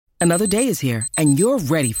Another day is here, and you're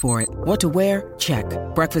ready for it. What to wear? Check.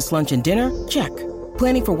 Breakfast, lunch, and dinner? Check.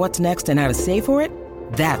 Planning for what's next and how to save for it?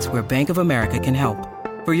 That's where Bank of America can help.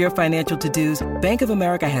 For your financial to-dos, Bank of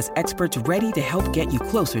America has experts ready to help get you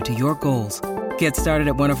closer to your goals. Get started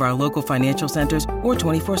at one of our local financial centers or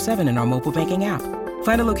 24/7 in our mobile banking app.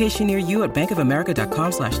 Find a location near you at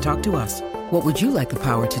bankofamerica.com/talktous. What would you like the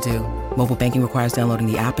power to do? Mobile banking requires downloading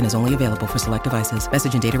the app and is only available for select devices.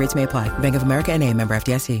 Message and data rates may apply. Bank of America N.A., member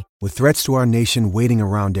FDIC. With threats to our nation waiting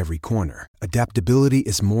around every corner, adaptability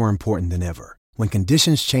is more important than ever. When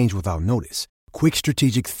conditions change without notice, quick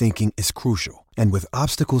strategic thinking is crucial. And with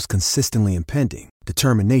obstacles consistently impending,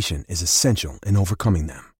 determination is essential in overcoming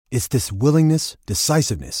them. It's this willingness,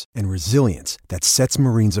 decisiveness, and resilience that sets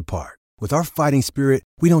Marines apart. With our fighting spirit,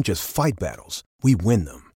 we don't just fight battles, we win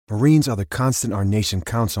them. Marines are the constant our nation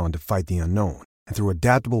counts on to fight the unknown. And through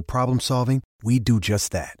adaptable problem solving, we do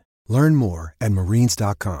just that. Learn more at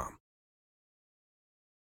marines.com.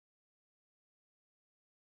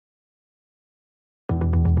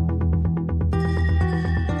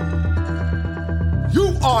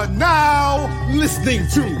 You are now listening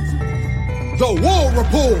to the War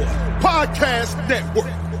Report Podcast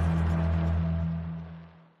Network.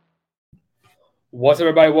 What's up,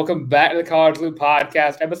 everybody? Welcome back to the College Loop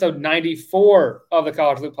Podcast, episode 94 of the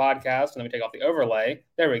College Loop Podcast. Let me take off the overlay.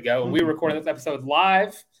 There we go. We recorded this episode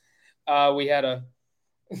live. We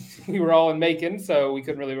were all in Macon, so we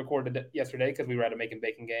couldn't really record it yesterday because we were at a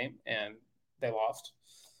Macon-Bacon game, and they lost,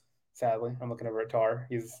 sadly. I'm looking over at Tar.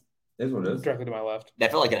 He's what it is. directly to my left. That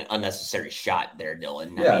felt like an unnecessary shot there,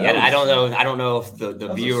 Dylan. Yeah, I don't know if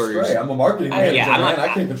the viewers. I'm a marketing manager. I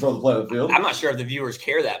can't control the play of the field. I'm not sure if the viewers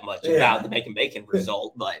care that much about the Macon-Bacon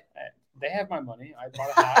result, but they have my money. I bought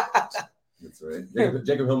a hat. That's right.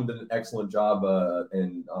 Jacob Hillman did an excellent job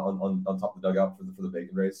on top of the dugout for the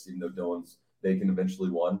Bacon race, even though Dylan's Bacon eventually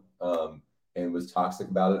won and was toxic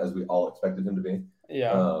about it, as we all expected him to be.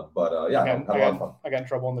 Yeah. Had a lot of fun. I got in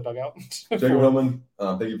trouble in the dugout. Jacob Hillman,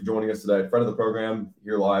 thank you for joining us today. Friend of the program,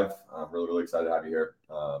 here live. I'm really, really excited to have you here.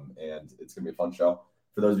 And it's going to be a fun show.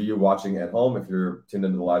 For those of you watching at home, if you're tuned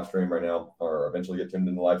into the live stream right now, or eventually get tuned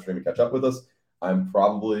into the live stream and catch up with us, my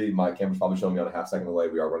camera's probably showing me on a half second delay.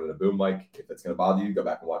 We are running a boom mic. If it's going to bother you, go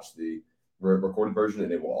back and watch the recorded version,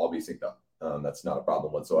 and it will all be synced up. That's not a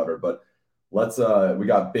problem whatsoever. But we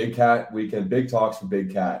got Big Cat weekend, big talks for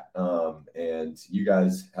Big Cat. And you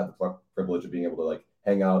guys had the privilege of being able to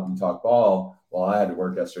hang out and talk ball while I had to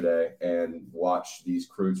work yesterday and watch these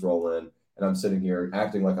crews roll in. And I'm sitting here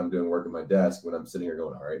acting like I'm doing work at my desk when I'm sitting here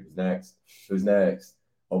going, all right, who's next? Who's next?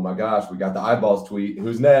 Oh my gosh, we got the eyeballs tweet.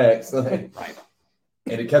 Who's next? Right.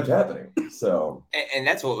 And it kept happening. So, and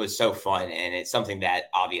that's what was so fun. And it's something that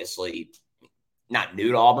obviously not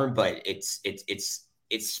new to Auburn, but it's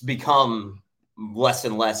become less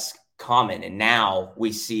and less common. And now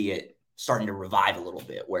we see it starting to revive a little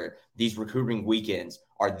bit, where these recruiting weekends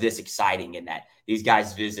are this exciting, and that these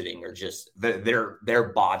guys visiting are just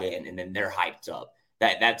they're bought in, and then they're hyped up.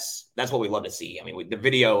 That's what we love to see. I mean, the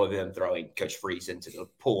video of them throwing Coach Freeze into the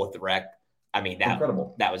pool with the wreck, I mean,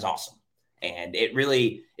 incredible. That was awesome. And it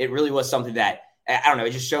really was something that, I don't know,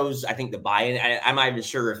 it just shows, I think, the buy-in. I'm not even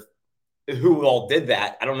sure who all did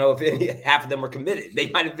that. I don't know if half of them were committed.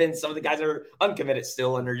 They might have been some of the guys that are uncommitted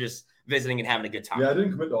still, and they're just visiting and having a good time. Yeah, I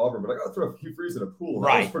didn't commit to Auburn, but I got to throw a few frees in a pool. That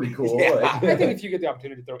right. was pretty cool. Yeah. I think if you get the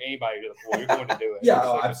opportunity to throw anybody to the pool, you're going to do it.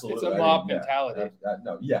 Yeah, absolutely. It's a mob mentality. It has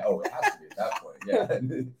to be at that point. Yeah,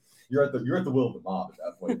 you're at the will of the mob at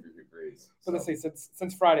that point for your frees. So let's see.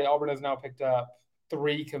 Since Friday, Auburn has now picked up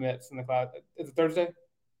 3 commits in the class. Is it Thursday?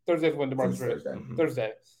 Thursday's when DeMarcus Riddick.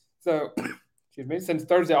 Thursday. So, excuse me. Since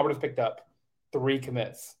Thursday, Auburn has picked up 3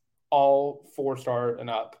 commits, all 4-star and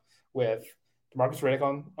up, with DeMarcus Riddick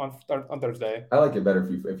on Thursday. I like it better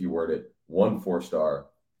if you word it 1 4-star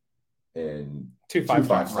and 2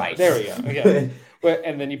 5-stars. Right. There we go. Okay.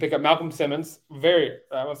 And then you pick up Malcolm Simmons I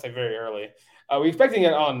won't say very early. We were expecting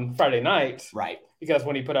it on Friday night. Right. Because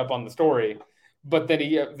when he put up on the story. But then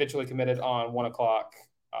he eventually committed on 1 o'clock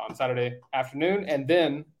on Saturday afternoon, and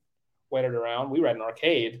then waited around. We were at an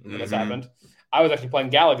arcade when this happened. I was actually playing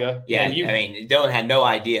Galaga. Yeah, Dylan had no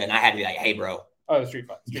idea, and I had to be like, hey, bro. Oh, Street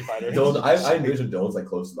Fighter. Dylan, I envisioned Dylan's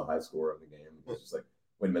close to the high score of the game. It's just like,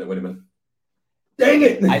 wait a minute. Dang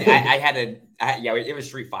it! It was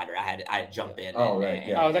Street Fighter. I had to jump in. Oh,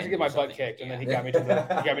 right. I was actually getting my butt kicked, and then he got me to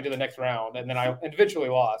the next round, and then I eventually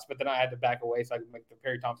lost. But then I had to back away so I could make the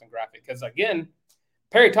Perry Thompson graphic, because again,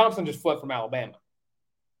 Perry Thompson just flipped from Alabama,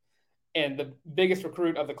 and the biggest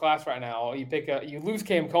recruit of the class right now. You lose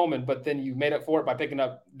Cam Coleman, but then you made up for it by picking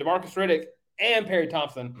up DeMarcus Riddick and Perry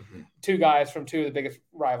Thompson, 2 guys from 2 of the biggest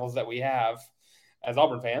rivals that we have. as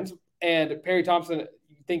Auburn fans. And Perry Thompson,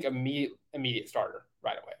 you think immediate starter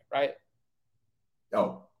right away, right?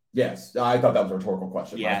 Oh, yes. I thought that was a rhetorical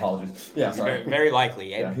question. Yeah. My apologies. Yeah, sorry. Very, very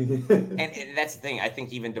likely. And, Yeah. and that's the thing. I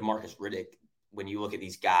think even DeMarcus Riddick, when you look at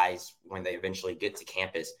these guys, when they eventually get to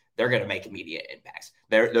campus, they're going to make immediate impacts.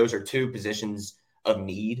 Those are two positions of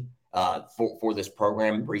need for this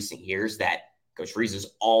program in recent years that Coach Reese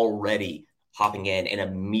is already hopping in and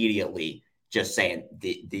immediately just saying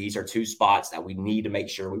these are two spots that we need to make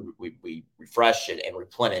sure we refresh and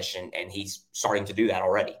replenish, and he's starting to do that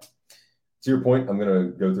already. To your point, I'm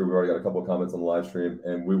going to go through. We already got a couple of comments on the live stream,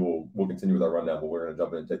 and we'll continue with our rundown, but we're going to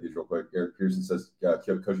jump in and take these real quick. Eric Pearson says, Coach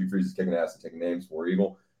Freeze is kicking ass and taking names for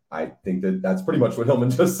Eagle. I think that's pretty much what Hillman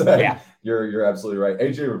just said. Yeah. You're absolutely right.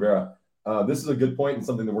 AJ Rivera, this is a good point and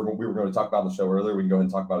something that we were going to talk about in the show earlier. We can go ahead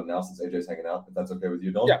and talk about it now since AJ's hanging out, if that's okay with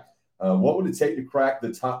you, Dylan. Yeah. What would it take to crack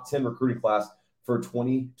the top 10 recruiting class for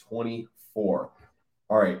 2024?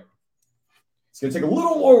 All right. It's going to take a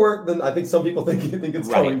little more work than I think some people think it's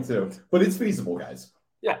going to, but it's feasible, guys.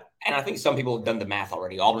 Yeah, and I think some people have done the math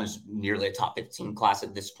already. Auburn's nearly a top 15 class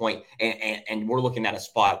at this point, and we're looking at a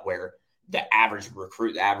spot where the average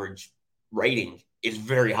recruit, the average rating is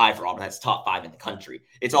very high for Auburn. That's top 5 in the country.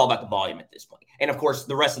 It's all about the volume at this point. And, of course,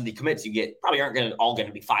 the rest of the commits you get probably aren't all going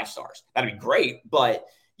to be 5 stars. That'd be great, but,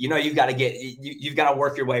 you've got to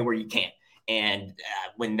work your way where you can. And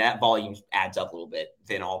when that volume adds up a little bit,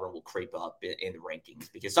 then Auburn will creep up in the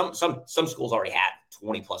rankings, because some schools already had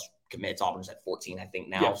 20 plus commits. Auburn's at 14, I think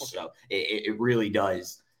now. Yeah. So it really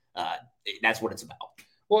does. That's what it's about.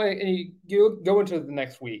 Well, and you go into the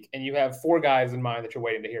next week and you have 4 guys in mind that you're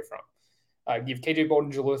waiting to hear from. You have KJ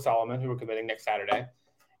Bolden, Jaleel Solomon, who are committing next Saturday.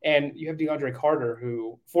 And you have DeAndre Carter,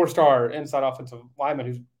 who 4-star inside offensive lineman,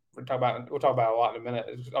 who's we'll talk about a lot in a minute.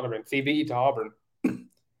 It's delivering CBE to Auburn.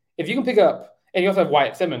 If you can pick up, and you also have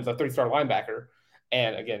Wyatt Simmons, a 3-star linebacker,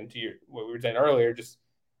 and again, to what we were saying earlier, just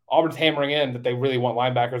Auburn's hammering in that they really want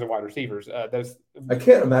linebackers and wide receivers. I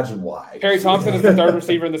can't imagine why. Perry Thompson is the 3rd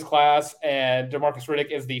receiver in this class, and DeMarcus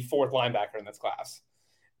Riddick is the 4th linebacker in this class.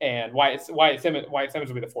 And Wyatt Simmons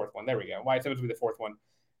will be the 4th one. There we go. Wyatt Simmons will be the 4th one.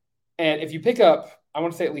 And if you pick up, I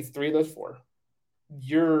want to say at least 3 of those 4,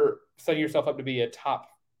 you're setting yourself up to be a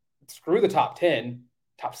screw the top 10,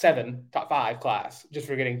 top 7, top 5 class, just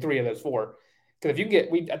for getting 3 of those 4. Because if you get,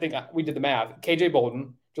 I think we did the math, KJ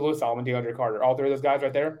Bolden, Jaleel Solomon, DeAndre Carter, all 3 of those guys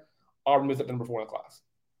right there, Auburn moves up to number 4 in the class.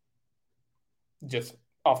 Just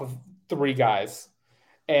off of 3 guys.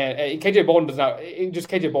 And KJ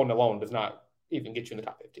Bolden alone does not even get you in the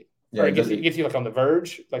top 15. Yeah, it gets you like on the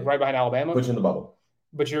verge, like right behind Alabama. Put you in the bubble.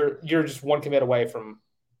 But you're just one commit away from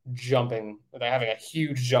jumping, having a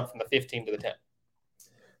huge jump from the 15 to the 10.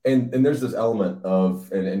 And there's this element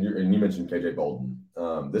of, and you mentioned KJ Bolden.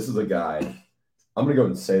 This is a guy, I'm going to go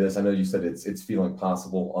and say this. I know you said it's feeling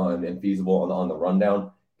possible and feasible on the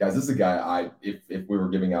rundown. Guys, this is a guy if we were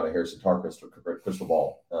giving out a Harrison Tar crystal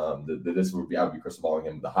ball, I would be crystal balling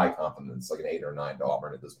him with a high confidence, like an 8 or 9 to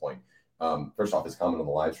Auburn at this point. First off, his comment on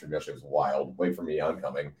the live stream yesterday was wild. Wait for me, I'm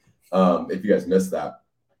coming. If you guys missed that,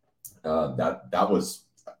 that was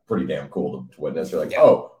pretty damn cool to witness. You're like,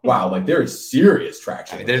 oh, wow, like there is serious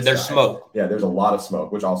traction. I mean, there's smoke. Yeah, there's a lot of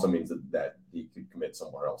smoke, which also means that he could commit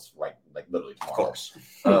somewhere else, right? Like literally tomorrow. Of course.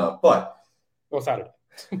 But Saturday.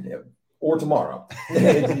 Yeah, or tomorrow.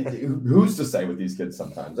 Who's to say with these kids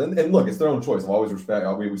sometimes? And look, it's their own choice. I always respect.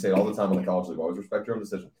 We say it all the time on the college league. Always respect your own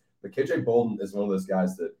decision. But KJ Bolden is one of those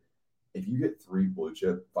guys that if you get 3 blue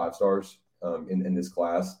chip 5 stars in this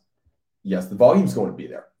class, yes, the volume's going to be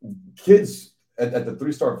there. Kids at the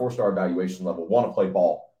 3-star, 4-star evaluation level want to play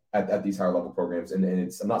ball at these higher level programs. And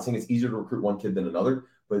I'm not saying it's easier to recruit one kid than another,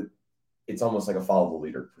 but it's almost like a follow the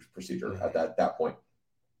leader procedure at that point.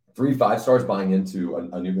 3 5-stars buying into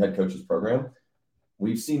a new head coach's program.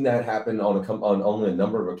 We've seen that happen on only a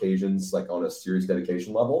number of occasions, like on a serious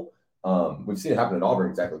dedication level. We've seen it happen at Auburn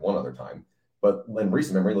exactly one other time. But in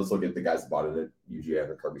recent memory, let's look at the guys that bought in at UGA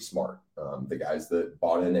under Kirby Smart, the guys that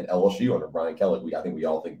bought in at LSU under Brian Kelly. I think we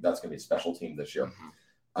all think that's going to be a special team this year.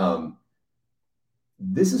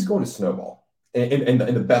 This is going to snowball in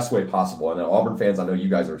the best way possible. I know Auburn fans, I know you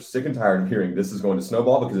guys are sick and tired of hearing this is going to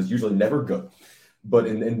snowball because it's usually never good. But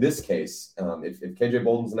in this case, if KJ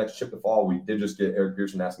Bolden's the next chip to fall, we did just get Eric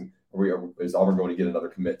Pearson asking, is Auburn going to get another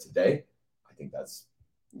commit today? I think that's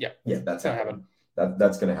that's going to happen.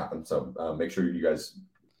 That's going to happen. So make sure you guys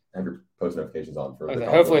have your post notifications on for.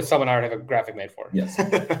 Hopefully, someone already have a graphic made for it. Yes,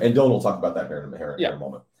 and Dylan will talk about that here in a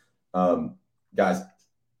moment. Guys,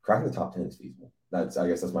 cracking the top 10 is feasible. I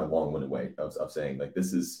guess that's my long-winded way of saying like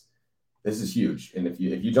this is huge. And if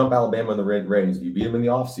you jump Alabama in the ratings, if you beat them in the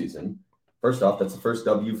offseason, First off, that's the first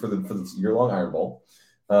W for the year-long Iron Bowl.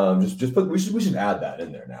 Just put we should add that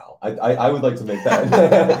in there now. I would like to make that.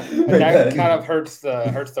 that kind of hurts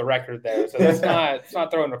the record there. So it's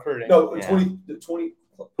not throwing recruiting. No, 20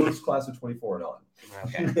 first class of 24 and on.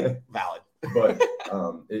 Okay, valid. But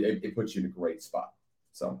it puts you in a great spot.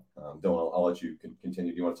 So Dylan, I'll let you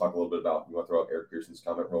continue. Do you want to talk a little bit about? You want to throw out Eric Pearson's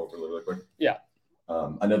comment really quick? Yeah.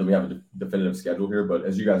 I know that we have a definitive schedule here, but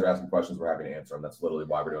as you guys are asking questions, we're happy to answer them. That's literally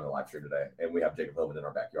why we're doing a live stream today. And we have Jacob Hillman in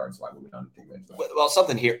our backyard, so why would we not take advantage of that? Well,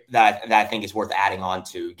 something here that I think is worth adding on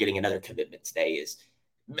to getting another commitment today is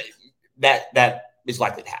that is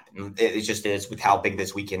likely to happen. It just is with how big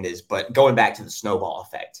this weekend is. But going back to the snowball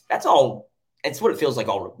effect, that's all. It's what it feels like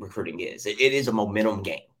all recruiting is. It is a momentum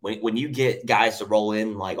game. When you get guys to roll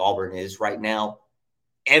in like Auburn is right now,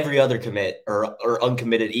 every other commit or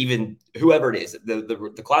uncommitted, even whoever it is,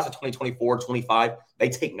 the class of 2024, 25, they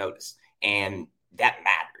take notice. And that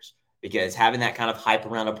matters because having that kind of hype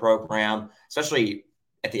around a program, especially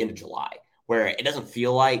at the end of July, where it doesn't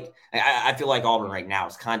feel like – I feel like Auburn right now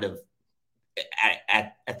is kind of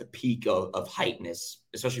at the peak of hypeness,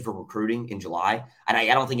 especially for recruiting in July. And I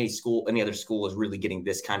don't think any other school is really getting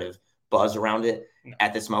this kind of buzz around it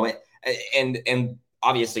at this moment. And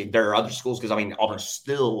obviously, there are other schools because, Auburn's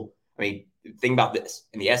still – think about this.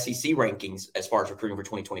 In the SEC rankings, as far as recruiting for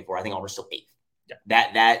 2024, I think Auburn's still 8th.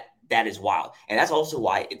 Yeah. That is wild. And that's also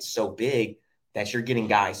why it's so big that you're getting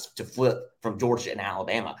guys to flip from Georgia and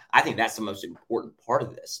Alabama. I think that's the most important part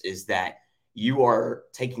of this is that you are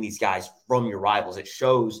taking these guys from your rivals. It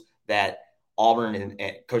shows that Auburn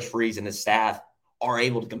and Coach Freeze and his staff are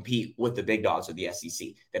able to compete with the big dogs of the SEC,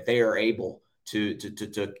 that they are able to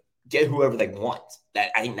get whoever they want.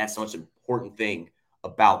 I think that's the most important thing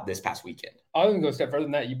about this past weekend. I'll even go a step further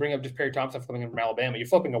than that. You bring up just Perry Thompson flipping from Alabama. You're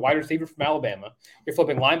flipping a wide receiver from Alabama. You're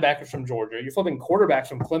flipping linebackers from Georgia. You're flipping quarterbacks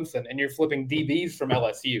from Clemson, and you're flipping DBs from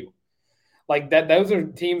LSU. Like that, those are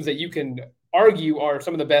teams that you can argue are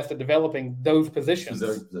some of the best at developing those positions.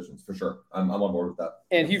 Specific positions, for sure. I'm on board with that.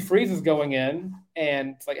 And Hugh Freeze is going in,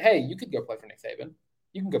 and it's like, hey, you could go play for Nick Saban.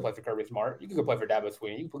 You can go play for Kirby Smart. You can go play for Dabo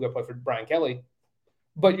Swinney. You can go play for Brian Kelly.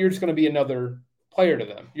 But you're just going to be another player to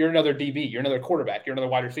them. You're another DB. You're another quarterback. You're another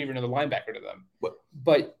wide receiver, another linebacker to them.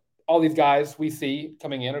 But all these guys we see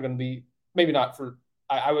coming in are going to be maybe not for –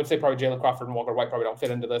 I would say probably Jalen Crawford and Walker White probably don't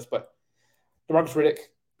fit into this, but DeMarcus Riddick,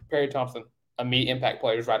 Perry Thompson, immediate impact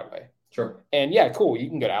players right away. Sure. And, yeah, cool, you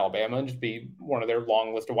can go to Alabama and just be one of their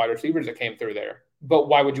long list of wide receivers that came through there. But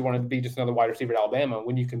why would you want to be just another wide receiver at Alabama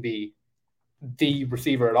when you can be the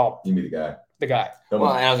receiver at all? You can be the guy. The guy.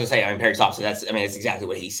 Well, and I was going to say, Perry Thompson, that's exactly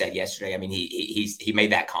what he said yesterday. He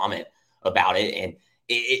made that comment about it, and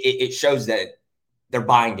it shows that they're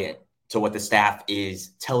buying in to what the staff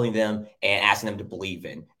is telling them and asking them to believe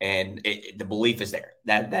in. And the belief is there.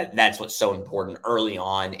 That's what's so important early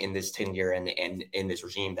on in this tenure and in this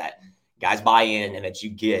regime, that guys buy in and that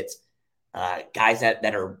you get guys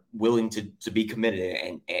that are willing to be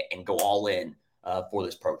committed and go all in for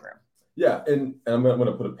this program. Yeah, and I'm going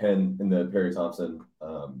to put a pin in the Perry Thompson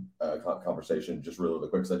conversation just really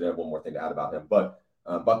quick because I did have one more thing to add about him. But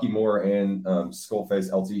Bucky Moore and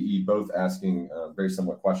Skullface LTE both asking very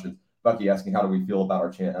similar questions. Bucky asking, how do we feel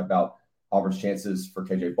about about Auburn's chances for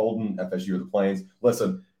KJ Bolden, FSU or the Plains?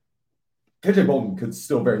 Listen, KJ Bolden could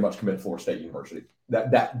still very much commit to Florida State University.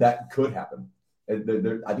 That could happen. I think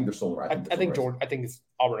they're still in the right. I think Georgia. I think it's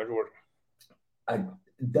Auburn or Georgia.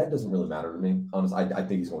 That doesn't really matter to me, honestly. I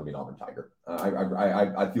think he's going to be an Auburn Tiger.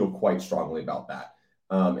 I feel quite strongly about that.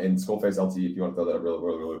 And Skullface LT, if you want to throw that up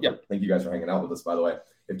really quick. Yep. Thank you guys for hanging out with us, by the way.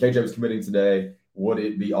 If KJ was committing today, would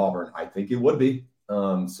it be Auburn? I think it would be.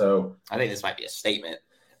 So I think this might be a statement.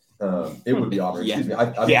 It would be Auburn. Yeah. Excuse me.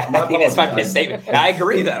 I think this might be a statement. I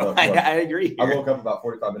agree, though. Look, I agree. Here. I woke up about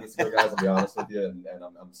 45 minutes ago, guys. I'll be honest with you, and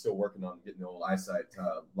I'm still working on getting the old eyesight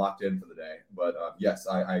locked in for the day. But yes,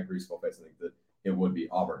 I agree, Skullface. I think that it would be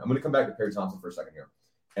Auburn. I'm going to come back to Perry Thompson for a second here.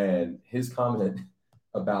 And his comment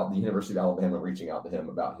about the University of Alabama reaching out to him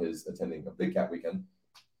about his attending a Big Cat weekend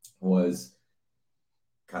was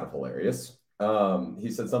kind of hilarious. He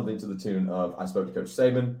said something to the tune of, I spoke to Coach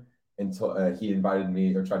Saban and he invited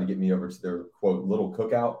me or tried to get me over to their, quote, little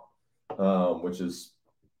cookout, which is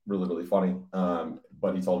really, really funny.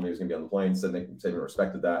 But he told me he was going to be on the plane, said Saban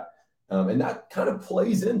respected that. And that kind of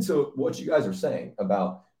plays into what you guys are saying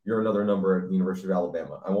about you're another number at the University of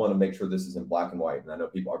Alabama. I want to make sure this is in black and white. And I know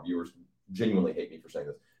our viewers genuinely hate me for saying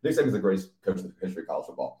this. Nick Saban's the greatest coach in the history of college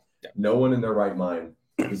football. Yeah. No one in their right mind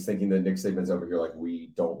is thinking that Nick Saban's over here like,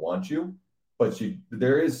 we don't want you. But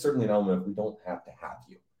there is certainly an element of we don't have to have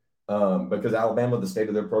you. Because Alabama, the state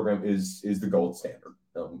of their program is the gold standard.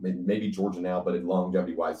 maybe Georgia now, but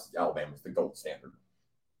longevity-wise, Alabama's the gold standard.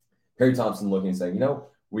 Harry Thompson looking and saying,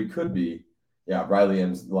 we could be. Yeah, Riley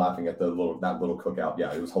M's laughing at that little cookout.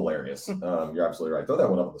 Yeah, it was hilarious. You're absolutely right. Throw that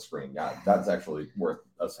one up on the screen. Yeah, that's actually worth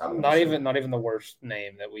us having. Not even the worst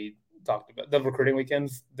name that we talked about. The recruiting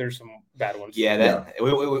weekends, there's some bad ones. Yeah,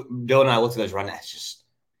 Bill and I looked at those runouts. Just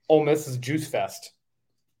Ole Miss's Juice Fest.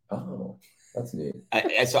 Oh, that's neat.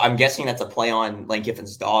 So I'm guessing that's a play on Lane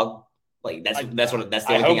Kiffin's dog. Like that's the only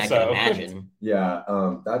thing I can imagine.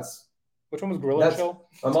 Yeah, that's. Which one was Gorilla Chill?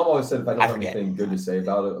 My mom always said if I don't have anything good to say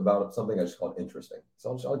about something, I just call it interesting.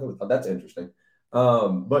 So I'll go with that. That's interesting.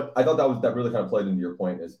 But I thought that really kind of played into your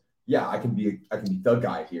point is, yeah, I can be the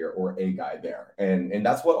guy here or a guy there. And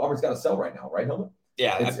that's what Auburn's got to sell right now, right, Helmet?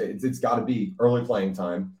 Yeah. It's got to be early playing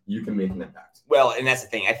time. You can make an impact. Well, and that's the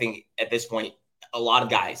thing. I think at this point, a lot of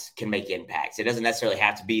guys can make impacts. It doesn't necessarily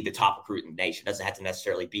have to be the top recruit in the nation. It doesn't have to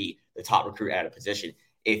necessarily be the top recruit at a position.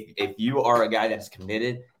 If you are a guy that's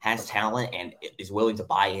committed, has talent, and is willing to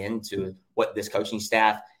buy into what this coaching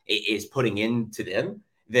staff is putting into them,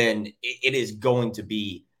 then it is going to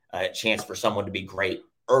be a chance for someone to be great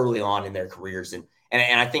early on in their careers. And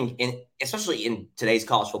I think, especially in today's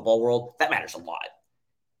college football world, that matters a lot,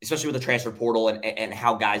 especially with the transfer portal and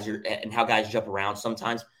how guys jump around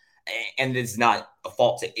sometimes. And it's not a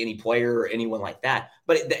fault to any player or anyone like that,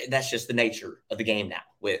 but that's just the nature of the game now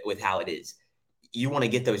with how it is. You want to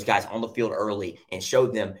get those guys on the field early and show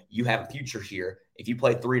them you have a future here. If you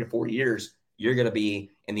play 3 to 4 years, you're going to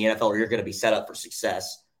be in the NFL or you're going to be set up for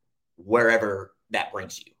success wherever that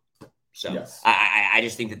brings you. So yes. I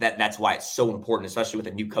just think that's why it's so important, especially with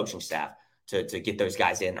a new coaching staff, to get those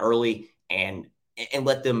guys in early and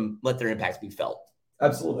let their impact be felt.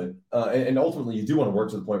 Absolutely. And ultimately, you do want to work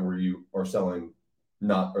to the point where you are selling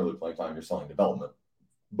not early playing time, you're selling development.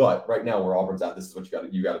 But right now, where Auburn's at, this is what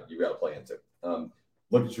you got to play into.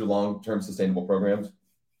 Look at your long-term sustainable programs.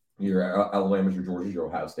 Your Alabama's, your Georgia's, your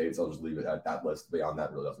Ohio State's. I'll just leave it at that list. Beyond that,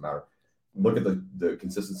 it really doesn't matter. Look at the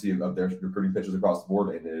consistency of their recruiting pitches across the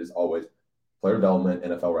board, and it is always player development,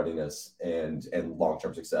 NFL readiness, and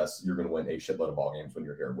long-term success. You're going to win a shitload of ball games when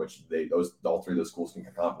you're here, which all three of those schools can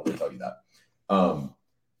confidently tell you that.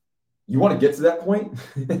 You want to get to that point.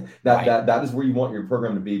 That is where you want your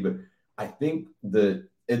program to be. But I think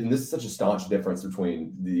and this is such a staunch difference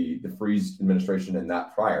between the Freeze administration and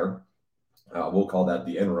that prior. We'll call that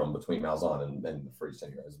the interim between Malzahn and the Freeze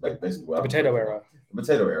tenure. It's basically the potato era. The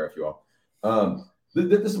potato era, if you will.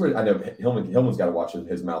 This is where I know Hillman's got to watch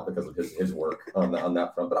his mouth because of his work on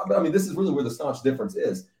that front. But I mean, this is really where the staunch difference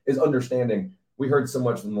is understanding. We heard so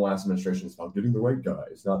much from the last administration about getting the right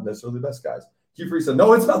guys, not necessarily the best guys. Hugh Freeze said,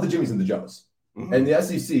 no, it's about the Jimmies and the Joes. Mm-hmm. And the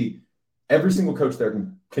SEC, every single coach there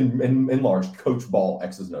can in large coach ball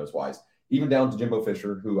X's and O's wise, even down to Jimbo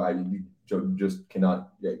Fisher, who I just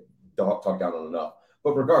cannot talk down on enough.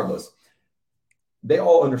 But regardless, they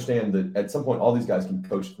all understand that at some point, all these guys can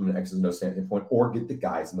coach from an X's and O's standpoint or get the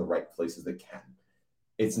guys in the right places that can.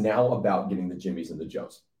 It's now about getting the Jimmies and the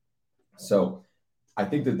Joes. So I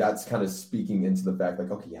think that's kind of speaking into the fact,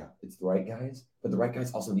 like, okay, yeah, it's the right guys, but the right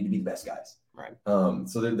guys also need to be the best guys. Right.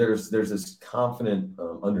 So there's this confident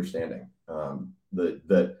understanding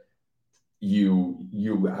that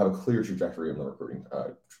you have a clear trajectory of the recruiting,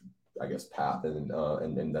 path and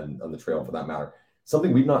then on the trail for that matter.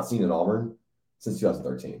 Something we've not seen in Auburn since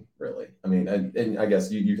 2013, really. I mean, and I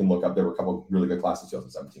guess you can look up. There were a couple of really good classes.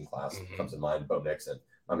 2017 class comes to mind. Bo Nixon,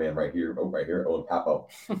 my man, right here, Owen Papo.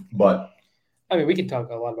 But I mean, we can talk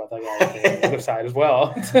a lot about that guy on the other side as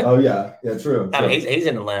well. Oh yeah, true. I mean, he's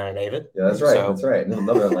in Atlanta native. Yeah, that's right. That's right. And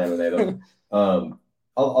another Atlanta native.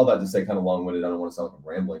 All that to say, kind of long-winded. I don't want to sound like I'm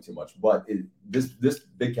rambling too much, but this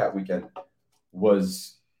Big Cat weekend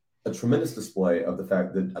was a tremendous display of the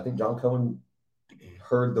fact that I think John Cohen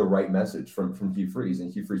heard the right message from Hugh Freeze,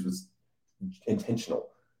 and Hugh Freeze was intentional.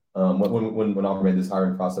 When Auburn made this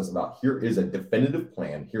hiring process about here is a definitive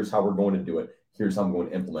plan, here's how we're going to do it, here's how I'm going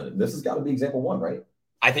to implement it. This has got to be example one, right?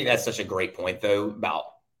 I think that's such a great point, though, about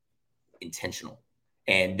intentional.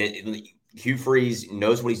 And Hugh Freeze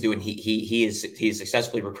knows what he's doing. He is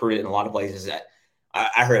successfully recruited in a lot of places.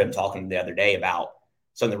 I heard him talking the other day about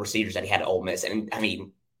some of the receivers that he had at Ole Miss. And I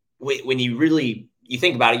mean, when you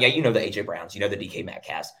think about it, yeah, you know the AJ Browns, you know the DK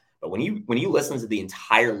Metcalfs, but when you listen to the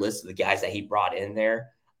entire list of the guys that he brought in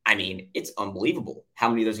there, I mean, it's unbelievable how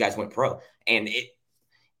many of those guys went pro. And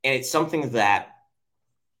it's something that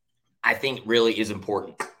I think really is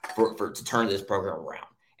important to turn this program around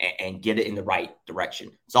and get it in the right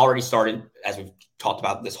direction. It's already started, as we've talked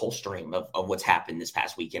about this whole stream of what's happened this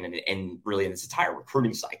past weekend and really in this entire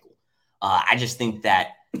recruiting cycle. I just think that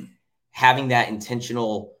having that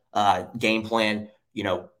intentional game plan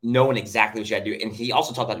knowing exactly what you had to do. And he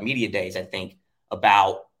also talked about the media days, I think,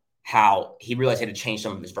 about how he realized he had to change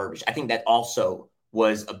some of his verbiage. I think that also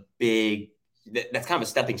was that's kind of a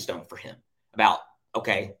stepping stone for him about,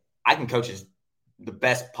 okay, I can coach the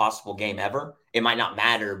best possible game ever. It might not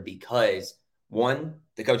matter because, one,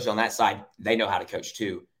 the coaches on that side, they know how to coach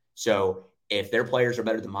too. So if their players are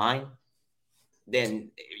better than mine,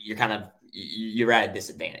 then you're at a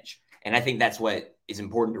disadvantage. And I think that's what is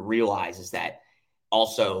important to realize, is that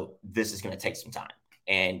also this is going to take some time.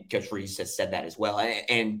 And Coach Reese has said that as well.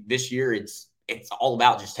 And this year, it's all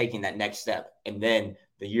about just taking that next step. And then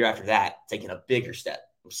the year after that, taking a bigger step,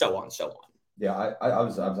 and so on and so on. Yeah, I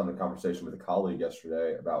was on a conversation with a colleague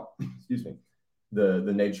yesterday about,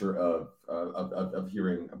 the nature of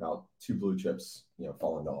hearing about two blue chips,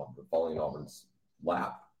 falling in Auburn's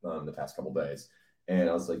lap the past couple of days. And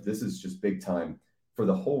I was like, this is just big time for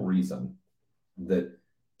the whole reason that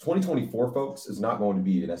 2024, folks, is not going to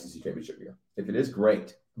be an SEC championship year. If it is,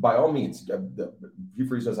 great. By all means, Hugh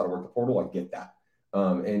Freeze knows how to work the portal. I get that.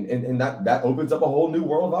 And that opens up a whole new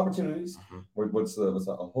world of opportunities. Mm-hmm. What's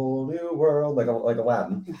a whole new world, like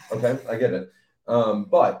Aladdin? Okay, I get it.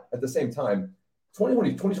 But at the same time,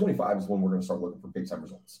 2025 is when we're going to start looking for big time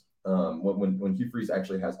results. When Hugh Freeze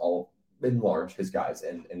actually has all, in large, his guys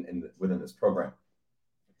and within this program.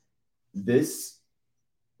 This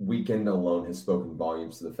weekend alone has spoken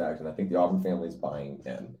volumes to the fact, and I think the Auburn family is buying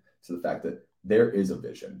in to the fact that there is a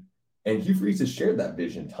vision. And Hugh Freeze has shared that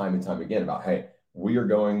vision time and time again about, hey,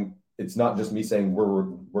 it's not just me saying we're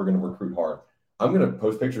going to recruit hard. I'm going to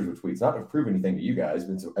post pictures or tweets, not to prove anything to you guys,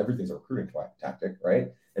 but everything's a recruiting tactic,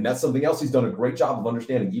 right? And that's something else he's done a great job of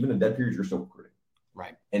understanding. Even in dead periods, you're still recruiting.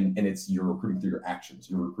 Right. And you're recruiting through your actions.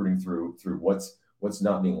 You're recruiting through what's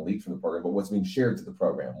not being leaked from the program, but what's being shared to the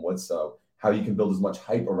program. How you can build as much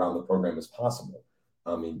hype around the program as possible.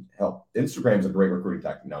 I mean, hell, Instagram's a great recruiting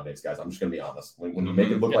tactic nowadays, guys. I'm just going to be honest. When you make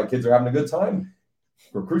it look like kids are having a good time,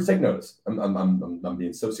 recruits take notice. I'm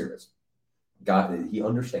being so serious. God, he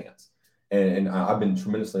understands. And I've been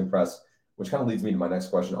tremendously impressed, which kind of leads me to my next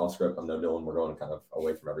question off script. I know, Dylan, we're going kind of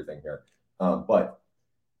away from everything here. But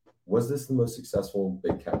was this the most successful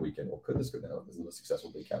Big Cat weekend? Or could this go down as the most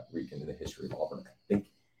successful Big Cat weekend in the history of Auburn? I think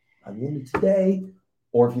by the end of today,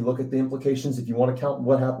 or if you look at the implications, if you want to count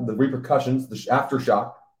what happened, the repercussions, the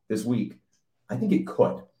aftershock this week, I think it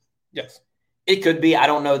could. Yes. It could be. I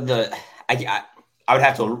don't know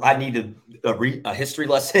I need a history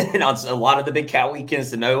lesson on a lot of the Big Cat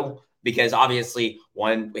weekends to know, because obviously,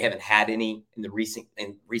 one, we haven't had any in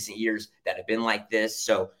recent years that have been like this.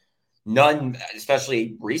 So none,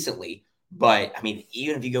 especially recently. But I mean,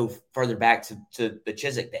 even if you go further back to the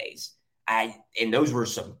Chiswick days, and those were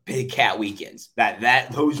some Big Cat weekends.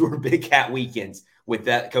 Those were Big Cat weekends with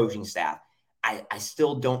that coaching staff. I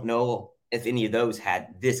still don't know if any of those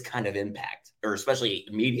had this kind of impact, or especially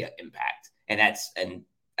immediate impact. And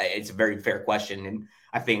it's a very fair question. And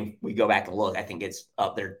I think we go back and look, I think it's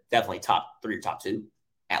up there, definitely top 3 or top 2,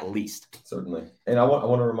 at least. Certainly. And I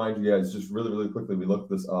want to remind you guys just really, really quickly, we looked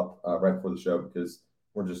this up right before the show because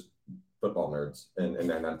we're just football nerds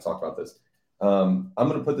and I talk about this. I'm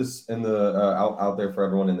going to put this in the out there for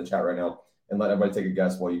everyone in the chat right now and let everybody take a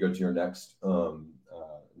guess while you go to your next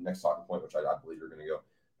talking point, which I believe you're going to go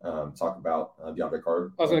talk about DeAndre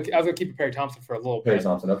Carter. I was going to keep Perry Thompson for a little bit. Perry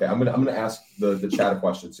Thompson. Okay. I'm going to ask the chat a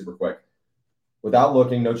question super quick. Without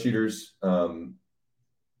looking, no cheaters. The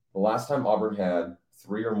last time Auburn had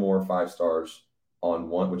 3 or more 5 stars on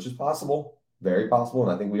one, which is possible, very possible.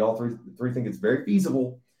 And I think we all three think it's very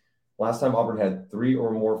feasible. Last time Auburn had 3 or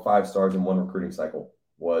more 5 stars in one recruiting cycle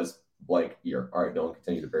was blank year. All right, Dylan,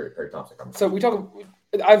 continue the Perry Thompson conversation.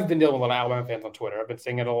 So I've been dealing with a lot of Alabama fans on Twitter. I've been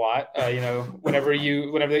seeing it a lot. Whenever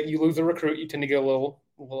you lose a recruit, you tend to get a little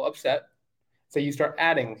upset. So you start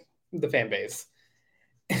adding the fan base.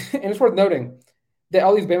 And it's worth noting that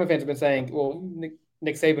all these Bama fans have been saying, well,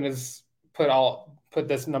 Nick Saban has put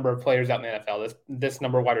this number of players out in the NFL, this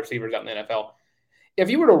number of wide receivers out in the NFL. If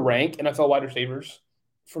you were to rank NFL wide receivers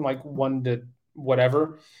from like 1 to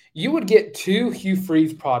whatever, you would get 2 Hugh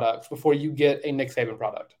Freeze products before you get a Nick Saban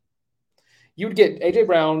product. You would get A.J.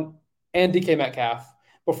 Brown and DK Metcalf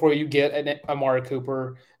before you get an Amari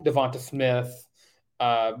Cooper, Devonta Smith,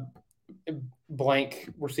 blank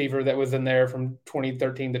receiver that was in there from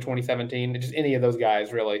 2013 to 2017, just any of those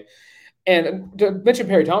guys, really. And to mention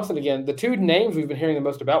Perry Thompson again, the 2 names we've been hearing the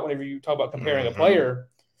most about whenever you talk about comparing a player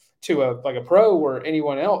to a pro or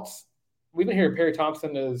anyone else, we've been hearing Perry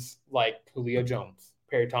Thompson is like Julio Jones.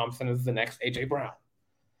 Perry Thompson is the next A.J. Brown.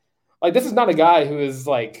 Like, this is not a guy who is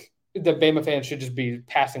like the Bama fans should just be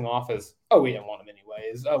passing off as, oh, we didn't want him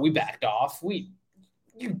anyways. We backed off.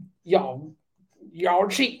 Y'all y'all are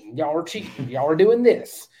cheating. Y'all are cheating. Y'all are doing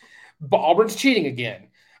this. But Auburn's cheating again.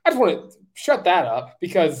 I just want to shut that up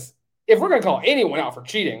because if we're going to call anyone out for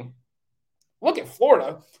cheating, look at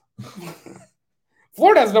Florida.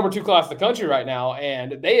 Florida has the number 2 class in the country right now,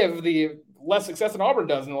 and they have the less success than Auburn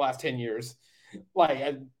does in the last 10 years.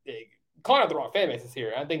 Calling out the wrong fan bases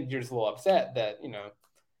here. I think you're just a little upset that,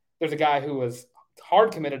 there's a guy who was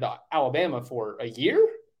hard committed to Alabama for a year.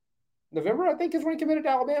 November, I think, is when he committed to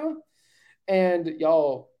Alabama. And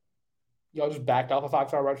y'all just backed off a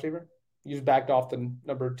 5-star wide receiver. You just backed off the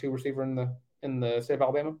number 2 receiver in the state of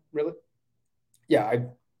Alabama. Really? Yeah.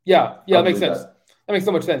 That makes sense. That makes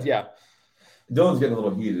so much sense. Yeah. Dylan's getting a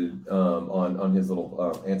little heated on his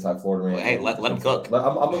little anti-Florida rant. Hey, let him cook.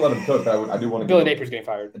 I'm going to let him cook. I do want to. Billy Napier's getting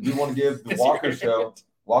fired. I do want to give the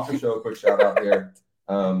Walker Show a quick shout out here.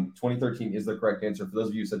 2013 is the correct answer. For those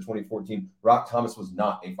of you who said 2014, Rock Thomas was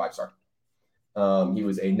not a 5-star. He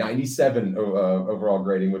was a 97 overall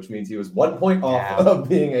grading, which means he was 1 point off of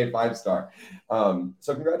being a 5-star.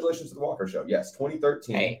 So congratulations to the Walker Show. Yes,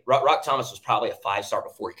 2013. Hey, Rock Thomas was probably a 5-star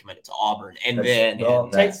before he committed to Auburn. And then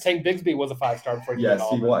Tank Bigsby was a 5-star before he committed to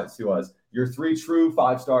Auburn. Yes, he was. Your 3 true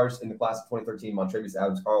 5-stars in the class of 2013, Montravius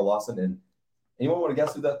Adams, Carl Lawson, and anyone want to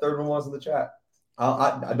guess who that third one was in the chat?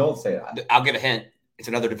 I don't say that. I'll give a hint. It's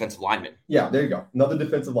another defensive lineman. Yeah, there you go. Another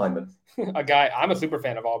defensive lineman. A guy, I'm a super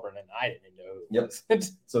fan of Auburn, and I didn't know. Yep.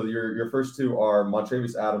 So your first 2 are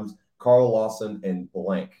Montravius Adams, Carl Lawson, and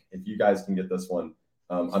blank. If you guys can get this one,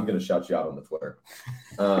 I'm going to shout you out on the Twitter.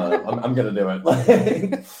 I'm going to do it.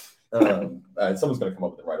 Someone's going to come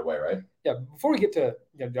up with it right away, right? Yeah. Before we get to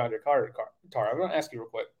DeAndre Carter, I'm going to ask you real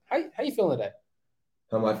quick. How you feeling today?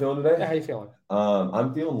 How am I feeling today? Yeah, how you feeling?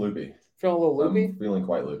 I'm feeling loopy. Feeling a little loopy? I'm feeling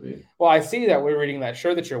quite loopy. Well, I see that we're reading that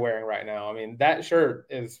shirt that you're wearing right now. I mean, that shirt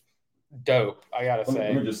is dope, I got to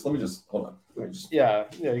say. Let me just hold on. Yeah,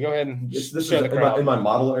 go ahead and this show the crowd. In my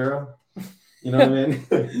model era. You know what I mean?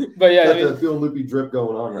 But yeah, got the feeling loopy drip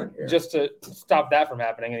going on right here. Just to stop that from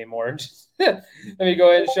happening anymore, let me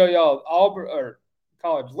go ahead and show y'all. Auburn or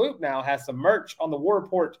College Loop now has some merch on the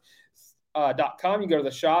warreport.com. You go to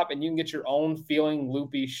the shop and you can get your own feeling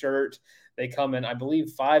loopy shirt. They come in, I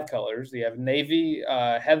believe, 5 colors. You have navy,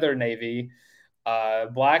 heather navy,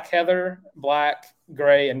 black heather, black,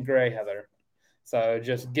 gray, and gray heather. So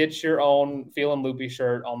just get your own Feelin' Loopy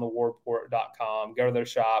shirt on the warreport.com. Go to their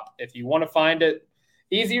shop. If you want to find it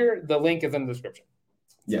easier, the link is in the description.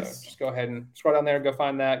 Yes. So just go ahead and scroll down there, go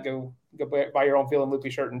find that, go buy your own Feelin' Loopy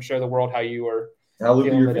shirt and show the world how loopy you're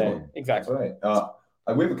feeling. Exactly. That's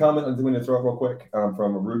right. We have a comment I'm going to throw up real quick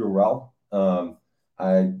from Rudy Rel.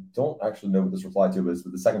 I don't actually know what this reply to is,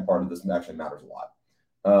 but the second part of this actually matters a lot.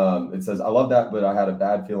 It says, I love that, but I had a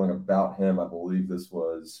bad feeling about him. I believe this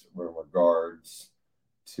was in regards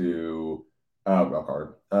to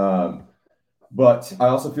Carter. But I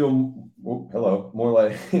also feel more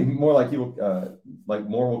like he will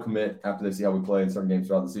more will commit after they see how we play in certain games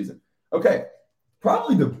throughout the season. Okay.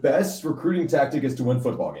 Probably the best recruiting tactic is to win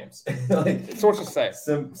football games. Sources say.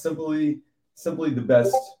 Simply the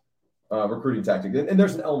best recruiting tactic. And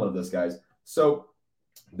there's an element of this, guys. So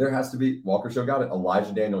there has to be, Walker Show got it,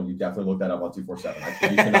 Elijah Daniel. You definitely look that up on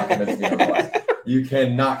 247. You cannot convince me otherwise. You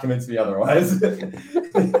cannot convince me otherwise.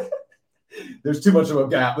 There's too much of a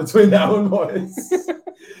gap between that one, boys.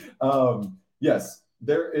 Yes,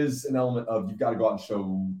 there is an element of you've got to go out and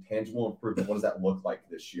show tangible improvement. What does that look like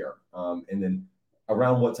this year? And then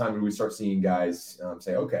around what time do we start seeing guys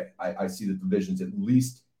say, okay, I see that the vision's at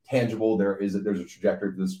least tangible. There's a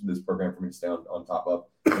trajectory for this program for me to stay on top of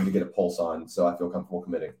and to get a pulse on, so I feel comfortable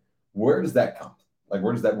committing. Where does that come? Like,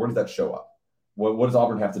 where does that show up? What does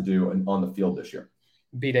Auburn have to do on the field this year?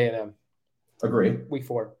 Beat A&M. Agree. Week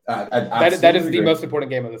 4. That is the most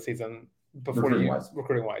important game of the season recruiting wise.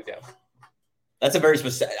 Yeah. That's a very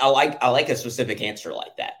specific. I like a specific answer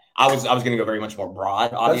like that. I was going to go very much more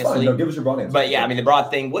broad, obviously. That's fine. No, give us your broad answer. But yeah, I mean, the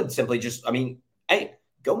broad thing would simply just, hey,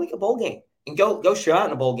 go make a bowl game and go show out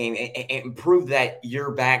in a bowl game and prove that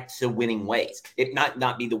you're back to winning ways. It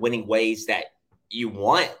not be the winning ways that you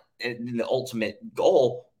want in the ultimate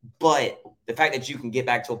goal, but the fact that you can get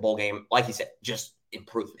back to a bowl game, like you said, just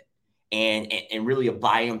improvement and really a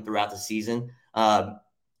buy-in throughout the season.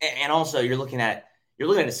 And also you're looking at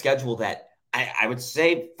a schedule that I would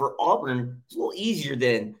say for Auburn is a little easier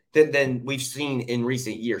than we've seen in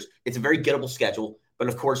recent years. It's a very gettable schedule, but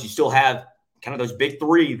of course you still have kind of those big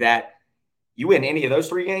 3 that you win any of those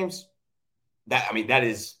 3 games. That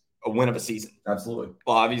is a win of a season. Absolutely.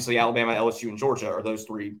 Well, obviously Alabama, LSU, and Georgia are those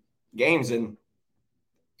 3 games, and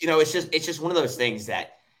it's just one of those things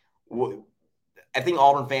that I think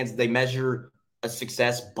Auburn fans, they measure a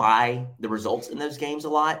success by the results in those games a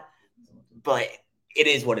lot. But it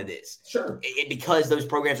is what it is. Sure. Because those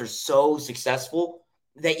programs are so successful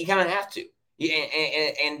that you kind of have to.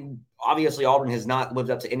 And obviously Auburn has not lived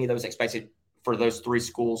up to any of those expected for those three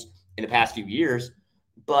schools in the past few years.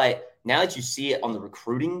 But now that you see it on the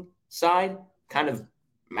recruiting side, kind of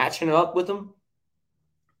matching it up with them,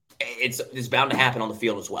 it's bound to happen on the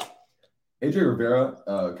field as well. AJ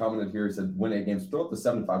Rivera commented here, he said, win 8 games, throw up the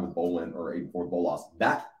 7-5 with bowl win or 8-4 bowl loss.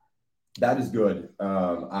 That is good.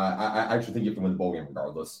 I actually think you can win the bowl game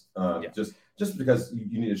regardless. Just because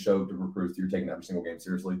you need to show to recruits that you're taking every single game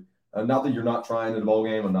seriously. Not that you're not trying in the bowl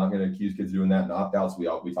game. I'm not going to accuse kids of doing that. And opt-outs, we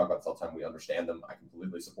talk about this all the time. We understand them. I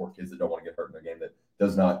completely support kids that don't want to get hurt in a game that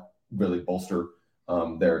does not really bolster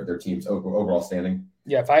their team's overall standing.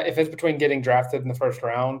 Yeah, if it's between getting drafted in the first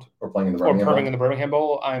round or playing in the Birmingham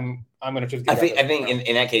Bowl, I'm going to choose. I think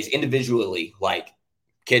in that case, individually, like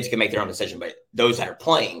kids can make their own decision, but those that are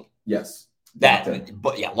playing, yes,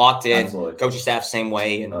 locked in. Absolutely. Coaching staff same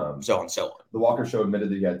way, and so on and so on. The Walker Show admitted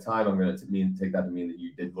that he had time. I'm going to take that to mean that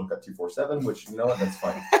you did look up 247, which you know what, that's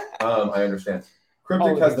fine. I understand.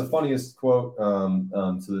 Cryptic has the funniest quote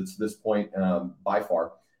to this point by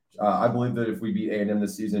far. I believe that if we beat A&M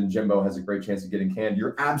this season, Jimbo has a great chance of getting canned.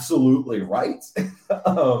 You're absolutely right.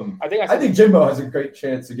 I think Jimbo has a great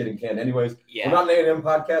chance of getting canned. Anyways, we're not an A&M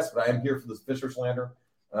podcast, but I am here for this Fisher slander.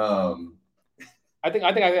 I said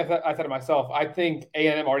it myself. I think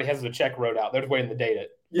A&M already has the check wrote out. They're just waiting to date it.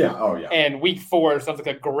 Yeah. Oh, yeah. And week 4 sounds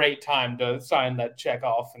like a great time to sign that check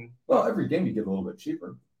off. And well, every game you get a little bit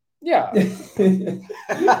cheaper. Yeah. That's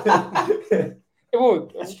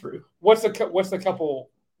true. What's the couple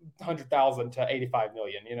 100,000 to 85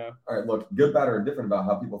 million? You know. All right. Look, good, bad, or indifferent about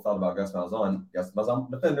how people felt about Gus Malzahn. Gus Malzahn,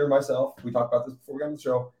 defender myself. We talked about this before we got on the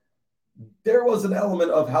show. There was an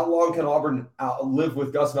element of how long can Auburn live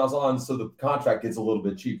with Gus Malzahn so the contract gets a little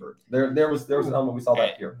bit cheaper. There was an element we saw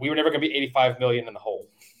that here. We were never going to be 85 million in the hole.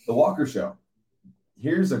 The Walker Show.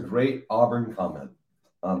 Here's a great Auburn comment.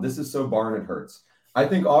 This is so Barn it hurts. I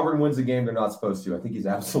think Auburn wins a game they're not supposed to. I think he's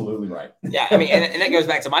absolutely right. Yeah, I mean, and that goes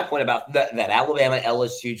back to my point about that Alabama,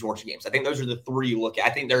 LSU, Georgia games. I think those are the 3 you look at. I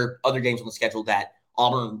think there are other games on the schedule that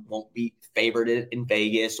Auburn won't be favored in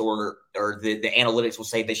Vegas or the analytics will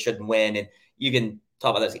say they shouldn't win. And you can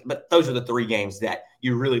talk about those. But those are the 3 games that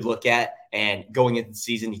you really look at. And going into the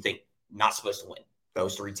season, you think not supposed to win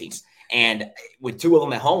those 3 teams. And with 2 of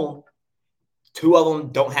them at home, 2 of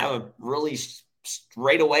them don't have a really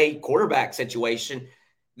straightaway quarterback situation,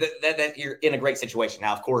 that you're in a great situation.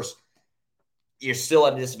 Now, of course, you're still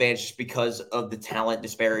at a disadvantage because of the talent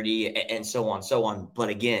disparity and so on. But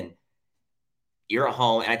again, you're at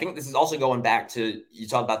home. And I think this is also going back to, you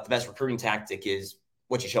talk about the best recruiting tactic is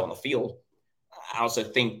what you show on the field. I also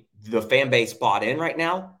think the fan base bought in right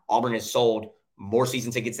now. Auburn has sold more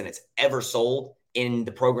season tickets than it's ever sold in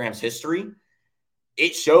the program's history.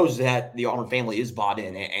 It shows that the Auburn family is bought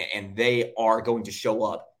in, and they are going to show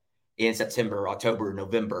up in September, October,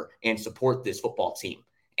 November and support this football team.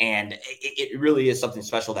 And it really is something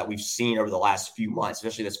special that we've seen over the last few months,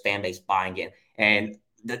 especially this fan base buying in. And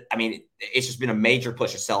it's just been a major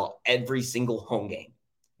push to sell every single home game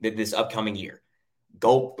this upcoming year.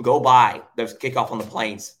 Go buy those kickoff on the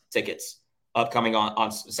plains tickets upcoming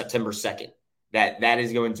on September 2nd. That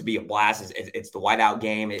is going to be a blast. It's the whiteout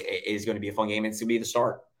game. It is going to be a fun game. It's going to be the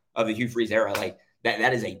start of the Hugh Freeze era. Like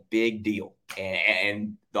that is a big deal.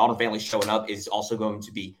 And the Auburn family showing up is also going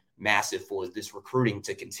to be massive for this recruiting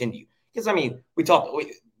to continue. Because we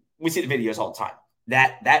see the videos all the time.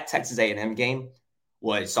 That Texas A&M game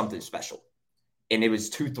was something special, and it was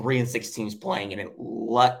 2, 3, and 6 teams playing, and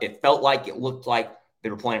it felt like it looked like they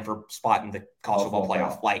were playing for a spot in the college football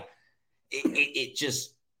playoff. Like it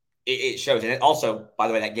shows. And it also, by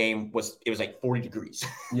the way, that game was like 40 degrees.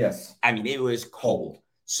 Yes. I mean, it was cold.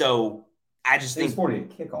 So I just think 40 at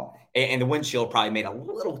kickoff, and the wind chill probably made it a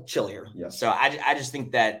little chillier. Yes. So I just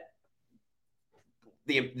think that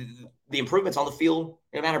the improvements on the field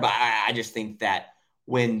don't matter, but I just think that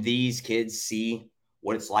when these kids see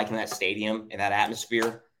what it's like in that stadium and that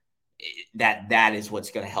atmosphere, that is what's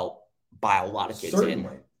going to help buy a lot of kids in.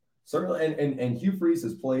 Certainly, and Hugh Freeze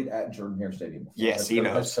has played at Jordan-Hare Stadium before. Yes, he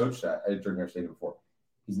knows. Has coached at Jordan-Hare Stadium before.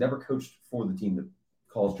 He's never coached for the team that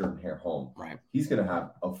calls Jordan-Hare home. Right. He's going to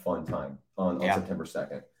have a fun time on September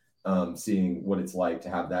 2nd, seeing what it's like to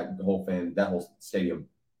have that whole stadium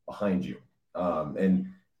behind you. And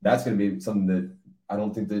that's going to be something that I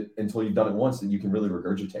don't think that until you've done it once that you can really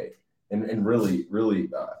regurgitate and really,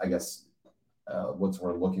 I guess, what's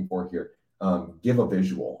what I'm looking for here. Give a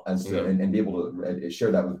visual and be able to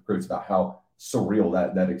share that with recruits about how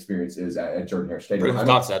surreal that experience is at Jordan-Hare Stadium.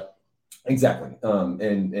 Concept. Exactly.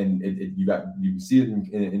 You see it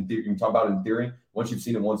in theory. You can talk about it in theory. Once you've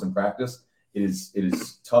seen it once in practice, it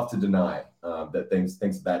is tough to deny that things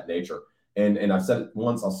of that nature. And I've said it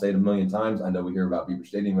once. I'll say it a million times. I know we hear about Beaver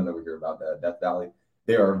Stadium. I know we hear about Death Valley.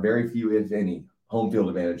 There are very few, if any, home field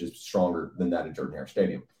advantages stronger than that at Jordan-Hare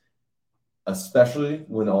Stadium, especially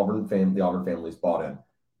when the Auburn family's bought in.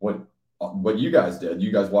 What you guys did,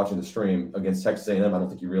 you guys watching the stream against Texas A&M, I don't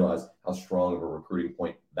think you realized how strong of a recruiting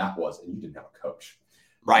point that was, and you didn't have a coach.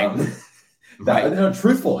 Right.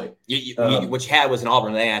 Truthfully. What you had was an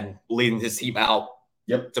Auburn man leading his team out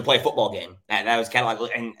to play a football game. That was kind of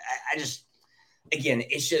like – and I just – again,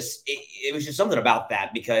 it's just – it was just something about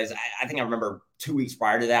that because I think I remember 2 weeks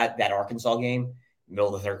prior to that Arkansas game,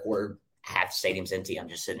 middle of the third quarter, half the stadium's empty. I'm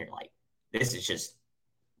just sitting here like, this is just –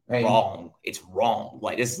 wrong. It's wrong.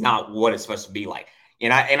 Like, this is not what it's supposed to be like.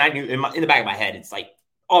 And I knew in the back of my head, it's like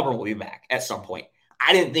Auburn will be back at some point.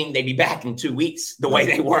 I didn't think they'd be back in 2 weeks the way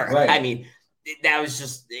they were. Right. I mean, that was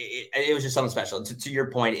just it was just something special. To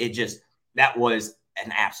your point, that was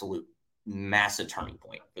an absolute massive turning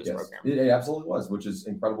point for this program. It absolutely was, which is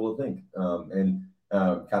incredible to think. And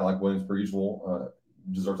kind of like Williams, per usual,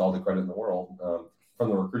 deserves all the credit in the world from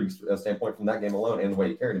the recruiting standpoint from that game alone and the way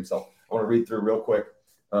he carried himself. I want to read through real quick.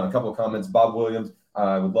 A couple of comments. Bob Williams,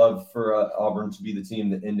 I would love for Auburn to be the team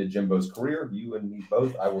that ended Jimbo's career. You and me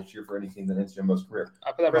both. I will cheer for any team that ends Jimbo's career.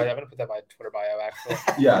 I'm going to put that by Twitter bio,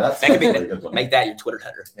 actually. Yeah, that's a good one. Make that your Twitter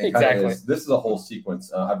header. Exactly. This is a whole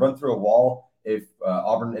sequence. I've run through a wall. If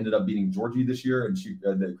Auburn ended up beating Georgia this year, and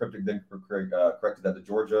the cryptic then corrected that to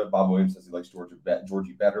Georgia. Bob Williams says he likes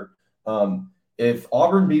Georgie better. If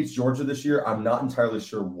Auburn beats Georgia this year, I'm not entirely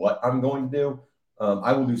sure what I'm going to do.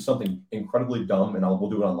 I will do something incredibly dumb, and we'll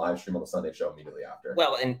do it on live stream on the Sunday show immediately after.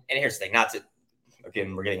 Well, and here's the thing. Not to –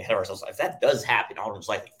 again, we're getting ahead of ourselves. If that does happen, Auburn's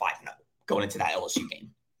likely 5-0 going into that LSU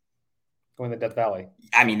game. Going to Death Valley.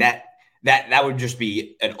 I mean, that would just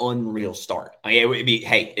be an unreal start. I mean, it'd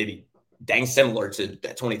be dang similar to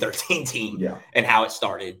that 2013 team and how it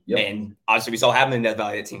started. Yep. And obviously we saw happening in Death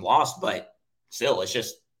Valley. That team lost, but still, it's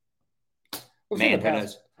just – man, who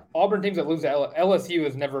knows? Auburn teams that lose to LSU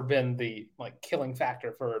has never been the killing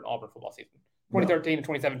factor for an Auburn football season. 2013 and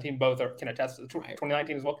 2017 both can attest to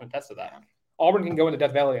 2019 as well can attest to that. Auburn can go into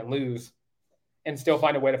Death Valley and lose and still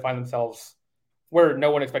find a way to find themselves where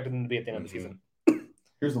no one expected them to be at the end of the season.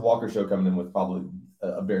 Here's the Walker Show coming in with probably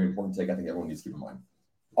a very important take I think everyone needs to keep in mind.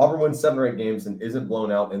 Auburn wins 7 or 8 games and isn't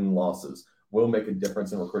blown out in losses. Will make a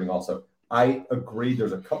difference in recruiting also. I agree.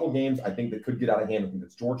 There's a couple games I think that could get out of hand. I think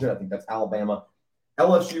that's Georgia. I think that's Alabama.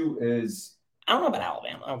 LSU is – I don't know about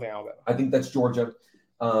Alabama. I don't think Alabama. I think that's Georgia.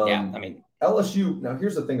 LSU – now,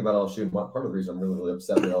 here's the thing about LSU. Part of the reason I'm really, really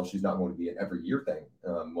upset that LSU's not going to be an every year thing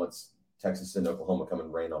once Texas and Oklahoma come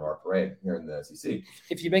and rain on our parade here in the SEC.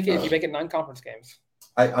 If you make it 9 conference games.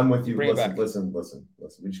 I'm with you. Listen.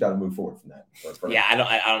 We just got to move forward from that. I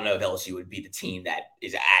don't know if LSU would be the team that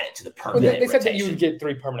is added to the permanent. They said that you would get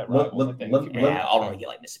 3 permanent rivals. I'll only get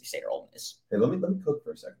like Mississippi State or Ole Miss. Hey, let me cook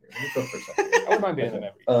for a second here. I wouldn't mind being in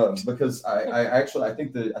every. Because I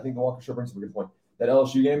think the Walker Show brings up a good point. That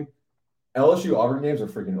LSU Auburn games are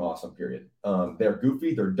freaking awesome. Period. They're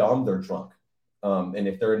goofy. They're dumb. They're drunk. And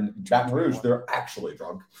if they're in Baton Rouge, they're actually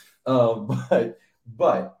drunk.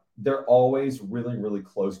 But they're always really, really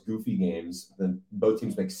close, goofy games. Then both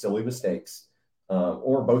teams make silly mistakes,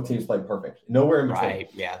 or both teams play perfect. Nowhere in between. Right,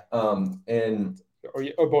 yeah.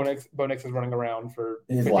 Or Bo Nix is running around for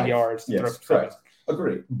 50 yards. Yes, correct.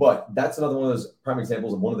 Agree. But that's another one of those prime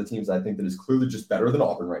examples of one of the teams I think that is clearly just better than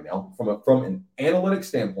Auburn right now. From an analytic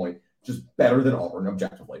standpoint, just better than Auburn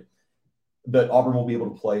objectively. That Auburn will be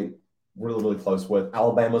able to play really, really close with.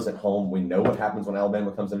 Alabama's at home. We know what happens when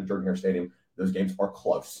Alabama comes into Jordan-Hare Stadium. Those games are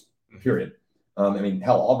close, period.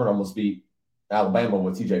 Auburn almost beat Alabama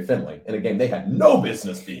with TJ Finley in a game they had no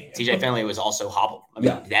business being in. TJ Finley was also hobbled. He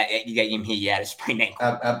had a sprained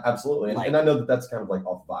ankle. Absolutely. And I know that's kind of like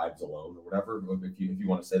off vibes alone or whatever. If you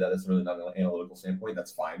want to say that, it's really not an analytical standpoint,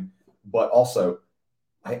 that's fine. But also,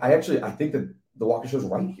 I think that the Walker Show's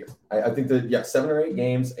right here. I think that, 7 or 8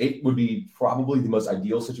 games, 8 would be probably the most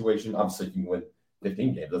ideal situation. Obviously, if you can win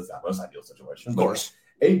 15 games, that's not the most ideal situation. Of course.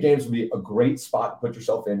 8 games would be a great spot to put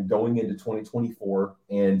yourself in going into 2024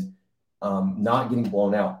 and not getting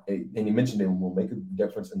blown out. And you mentioned it will make a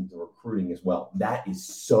difference in the recruiting as well. That is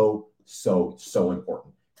so, so, so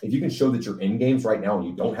important. If you can show that you're in games right now and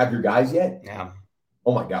you don't have your guys yet,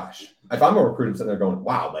 oh my gosh. If I'm a recruiter sitting there going,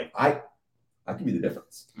 wow, I could be the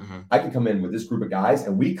difference. Mm-hmm. I could come in with this group of guys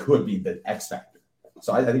and we could be the X factor.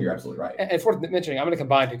 So I think you're absolutely right. And it's worth mentioning, I'm going to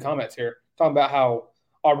combine 2 comments here, talking about how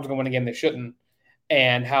Auburn's going to win a game they shouldn't.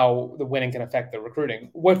 and how the winning can affect the recruiting.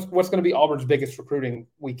 What's going to be Auburn's biggest recruiting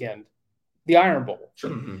weekend? The Iron Bowl.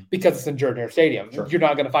 Sure. Because it's in Jordan-Hare Stadium. Sure. You're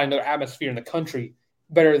not going to find another atmosphere in the country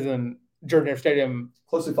better than Jordan-Hare Stadium.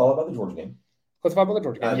 Closely followed by the Georgia game. Closely followed by the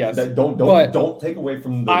Georgia game, yes. Don't take away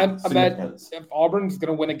from the significance. If Auburn's going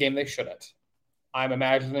to win a game they shouldn't, I'm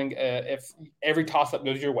imagining if every toss-up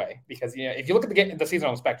goes your way. Because if you look at the season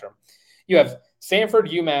on the spectrum, you have Stanford,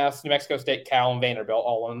 UMass, New Mexico State, Cal, and Vanderbilt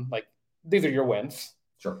all in. These are your wins.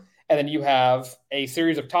 Sure. And then you have a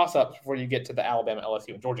series of toss-ups before you get to the Alabama,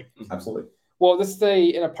 LSU, and Georgia. Absolutely. Well, this is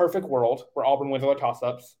in a perfect world where Auburn wins all the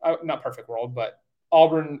toss-ups. Not perfect world, but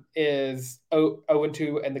Auburn is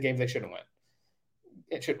 0-2 in the games they shouldn't win.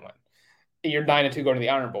 It shouldn't win. And you're 9-2 going to the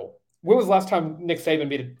Iron Bowl. When was the last time Nick Saban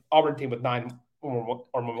beat an Auburn team with 9 or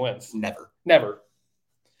more wins? Never.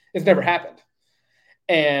 It's never happened.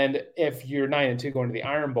 And if you're 9-2 going to the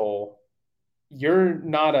Iron Bowl, you're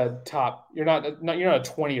not a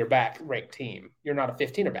 20 or back ranked team. You're not a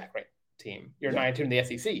 15 or back ranked team. You're 9-2 in the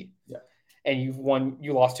SEC. Yeah. And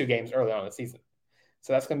you lost 2 games early on in the season.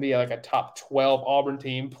 So that's going to be a top 12 Auburn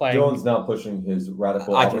team playing. Dylan's now pushing his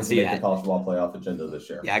radical Auburn to make the college football playoff agenda this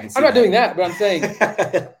year. Yeah, I can see I'm not doing that, but I'm saying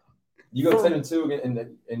you go 10-2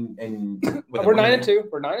 and we're 9-2.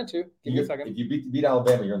 We're 9-2. Give me a second. If you beat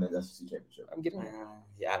Alabama, you're in the SEC championship. I'm getting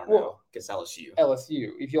I don't know. Guess LSU.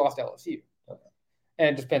 If you lost LSU. Okay.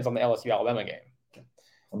 And it depends on the LSU Alabama game.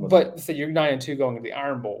 But so you're 9-2 going to the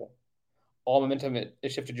Iron Bowl. All momentum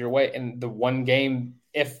is shifted your way. And the one game,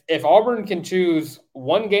 if Auburn can choose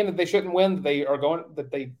one game that they shouldn't win, that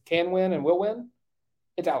they can win and will win,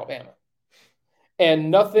 it's Alabama.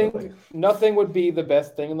 And nothing would be the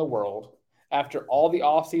best thing in the world after all the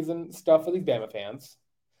offseason stuff for these Bama fans.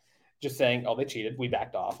 Just saying, oh, they cheated. We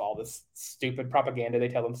backed off. All this stupid propaganda they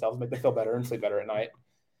tell themselves make them feel better and sleep better at night.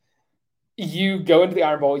 You go into the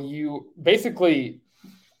Iron Bowl, you basically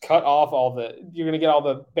cut off you're going to get all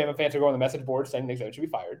the Bama fans who go on the message board saying Nick Saban should be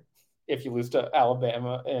fired if you lose to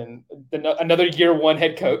Alabama and another year one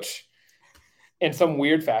head coach in some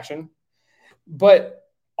weird fashion. But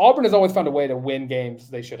Auburn has always found a way to win games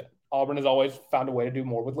they shouldn't. Auburn has always found a way to do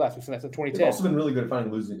more with less. We've seen that since 2010. They've also been really good at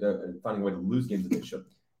finding a way to lose games that they shouldn't.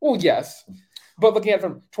 Well, yes. But looking at it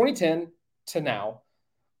from 2010 to now,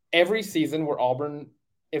 every season where Auburn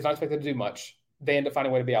is not expected to do much, they end up finding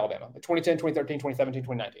a way to be Alabama. 2010, 2013, 2017,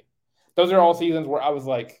 2019. Those are all seasons where I was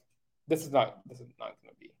like, this is not going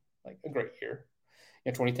to be a great year.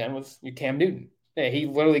 2010 was Cam Newton. Yeah, he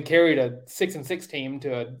literally carried a 6-6 team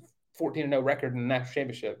to a 14-0 record in the national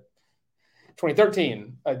championship.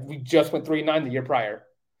 2013, we just went 3-9 the year prior.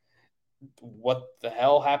 What the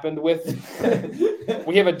hell happened with?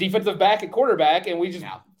 We have a defensive back at quarterback, and we just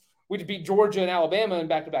beat Georgia and Alabama in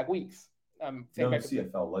back-to-back weeks. Known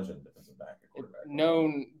CFL legend defensive back at quarterback.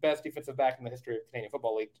 Known best defensive back in the history of the Canadian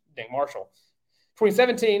Football League, Dane Marshall.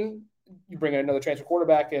 2017, you bring in another transfer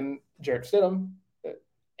quarterback in Jarrett Stidham,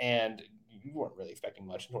 and you weren't really expecting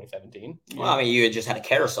much in 2017. Well, you had just had a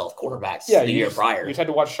carousel of quarterbacks the year prior. You just had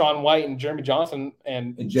to watch Sean White and Jeremy Johnson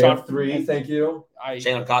and JF3. Thank you.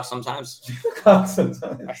 Jalen Cox sometimes.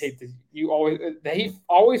 I hate this. He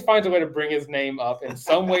always finds a way to bring his name up in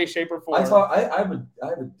some way, shape, or form. I have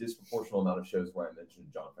a disproportional amount of shows where I mentioned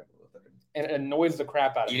John Franklin. And it annoys the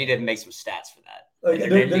crap out of me. You need to make some stats for that.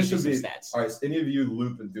 There should be stats. All right, any of you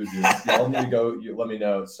loop enthusiasts, y'all need to go. Let me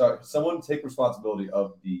know. Someone take responsibility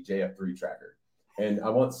of the JF3 tracker, and I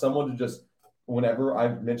want someone to just, whenever I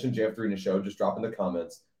mention JF3 in a show, just drop in the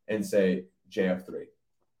comments and say JF3,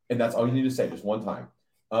 and that's all you need to say, just one time.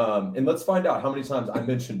 And let's find out how many times I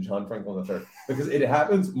mentioned John Franklin III, because it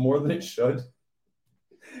happens more than it should.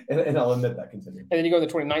 And I'll admit that. Continue. And then you go to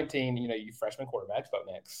 2019. You freshman quarterback, Bo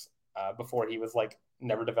Nix. Before he was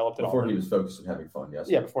never developed at all. Before he was focused on having fun, yes.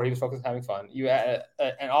 Yeah, before he was focused on having fun. You had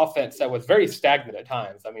an offense that was very stagnant at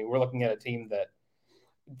times. I mean, we're looking at a team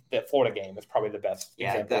that Florida game is probably the best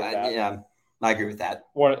example of that. Yeah, I agree with that.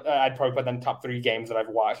 I'd probably put that in the top 3 games that I've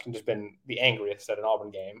watched and just been the angriest at an Auburn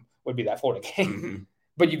game would be that Florida game. Mm-hmm.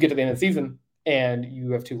 But you get to the end of the season and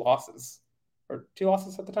you have 2 losses. Or 2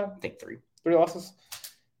 losses at the time? I think 3. 3 losses.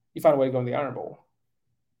 You find a way to go to the Iron Bowl.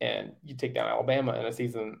 And you take down Alabama in a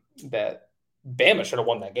season that Bama should have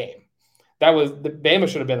won that game. Bama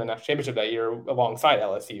should have been in the national championship that year alongside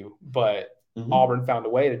LSU, but Auburn found a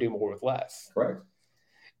way to do more with less. Correct.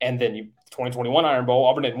 And then 2021 Iron Bowl,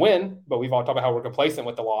 Auburn didn't win, but we've all talked about how we're complacent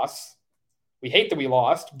with the loss. We hate that we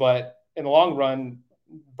lost, but in the long run,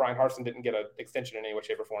 Brian Harsin didn't get an extension in any way,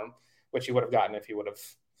 shape, or form, which he would have gotten if he would have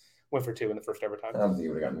went for 2 in the first overtime. I don't think he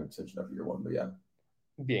would have gotten an extension after year 1, but yeah.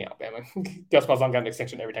 Beating Alabama. Gus Malzahn got an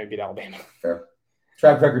extension every time he beat Alabama. Fair.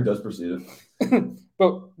 Track record does precede it.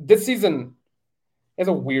 But this season, It's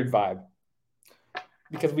a weird vibe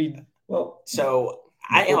because we. Well, so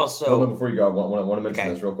I also hold on before you go. I want to mention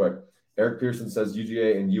Okay. this real quick. Eric Pearson says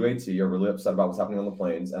UGA and UAT are really upset about what's happening on the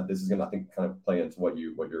plains. This is going to, I think, kind of play into what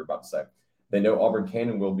you're about to say. They know Auburn can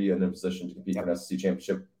and will be in a position to compete for an SEC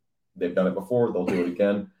championship. They've done it before. They'll do it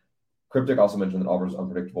again. Cryptic also mentioned that Auburn is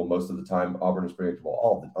unpredictable most of the time. Auburn is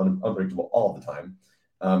unpredictable all the time.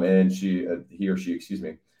 And he or she,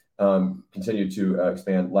 continued to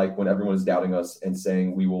expand, like when everyone is doubting us and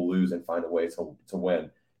saying we will lose and find a way to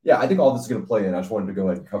win. Yeah, I think all this is going to play in. I just wanted to go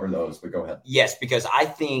ahead and cover those, but go ahead. Yes, because I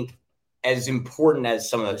think as important as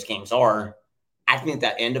some of those games are, I think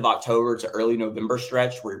that end of October to early November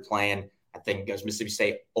stretch where you're playing, I think it goes Mississippi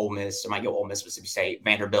State, Ole Miss. It might go Ole Miss, Mississippi State,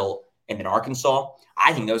 Vanderbilt, and then Arkansas.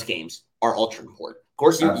 I think those games are ultra important. Of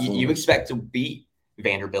course, you expect to beat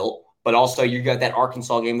Vanderbilt, but also you got that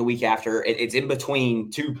Arkansas game the week after. It's in between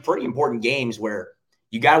two pretty important games where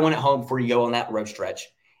you got to win at home before you go on that road stretch.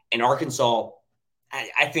 And Arkansas,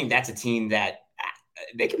 I think that's a team that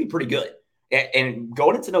they could be pretty good. And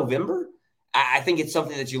going into November, I think it's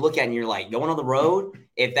something that you look at and you're like, going on the road,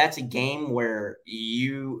 if that's a game where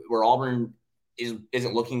Auburn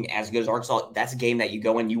isn't looking as good as Arkansas, that's a game that you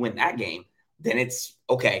go in, you win that game, then it's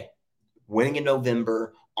okay. Winning in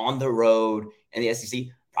November on the road in the SEC,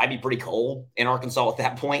 probably be pretty cold in Arkansas at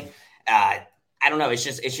that point. I don't know. It's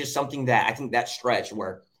just something that I think that stretch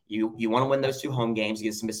where you want to win those two home games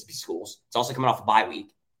against some Mississippi schools. It's also coming off a bye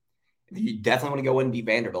week. You definitely want to go in and beat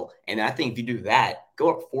Vanderbilt. And I think if you do that, go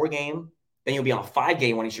up 4-game, then you'll be on a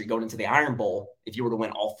 5-game winning streak going into the Iron Bowl if you were to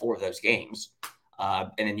win all 4 of those games.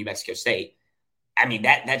 And then New Mexico State. I mean,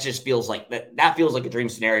 that just feels like that feels like a dream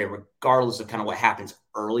scenario, regardless of kind of what happens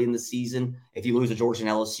early in the season. If you lose to Georgia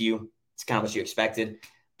and LSU, it's kind of what you expected.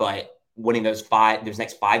 But winning those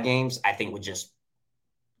next 5 games, I think would just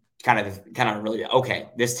kind of really, okay,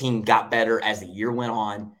 this team got better as the year went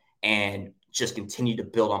on and just continue to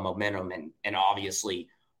build on momentum and obviously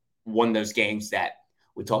won those games that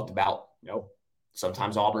we talked about.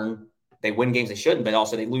 Sometimes Auburn, they win games they shouldn't, but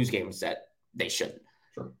also they lose games that they shouldn't.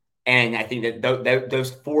 Sure. And I think that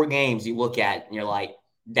those 4 games you look at and you're like,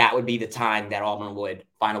 that would be the time that Auburn would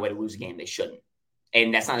find a way to lose a game they shouldn't.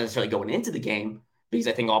 And that's not necessarily going into the game because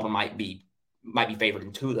I think Auburn might be favored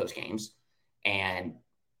in 2 of those games and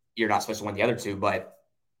you're not supposed to win the other 2, but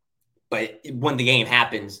when the game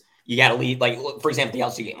happens, you got to lead. Like, for example, the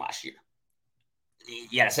LSU game last year.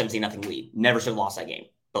 You had a 17-0 lead. Never should have lost that game,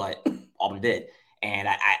 but Auburn did. And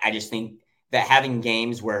I just think that having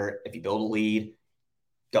games where if you build a lead,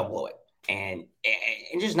 don't blow it. And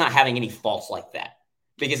just not having any faults like that.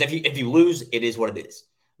 Because if you lose, it is what it is.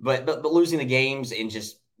 But losing the games in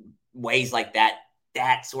just ways like that,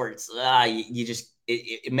 that's where it's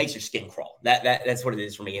it makes your skin crawl. That's what it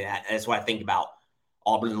is for me. And that's what I think about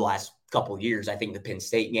Auburn in the last couple of years. I think the Penn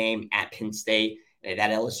State game at Penn State, that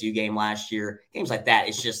LSU game last year, games like that,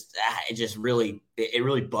 it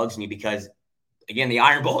really bugs me because, again, the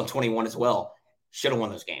Iron Bowl in 21 as well should have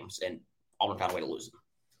won those games, and Auburn found a way to lose them.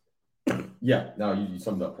 Yeah, no, you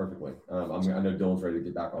summed it up perfectly. I know Dylan's ready to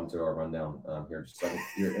get back onto our rundown here in just a second.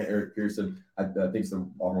 Eric Pearson, I think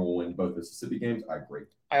Auburn will win both Mississippi games. I agree.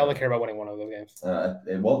 I only care about winning one of those games.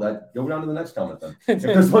 Go down to the next comment then. If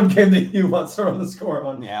there's one game that you want to throw the score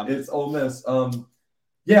on, it's Ole Miss.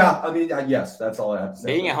 Yes, that's all I have to say.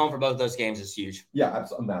 Being at home for both those games is huge. Yeah,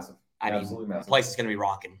 absolutely massive. Absolutely massive. The place is going to be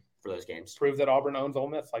rocking for those games. Prove that Auburn owns Ole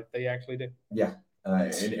Miss like they actually do. Yeah.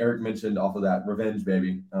 And Eric mentioned off of that revenge,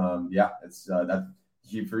 baby. It's that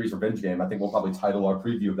Hugh Freeze revenge game. I think we'll probably title our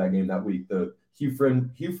preview of that game that week. The Hugh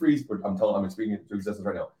Freeze. I'm speaking into existence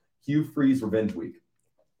right now. Hugh Freeze revenge week.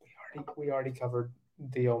 We already covered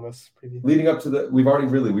the Ole Miss preview. Leading up to we've already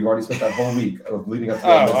spent that whole week of leading up to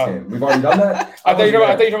the Ole Miss game. We've already done that. I thought you were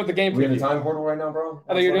talking about the game preview. We're in the time portal right now, bro.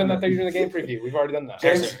 I thought you were doing that. I thought you were doing the game preview. We've already done that.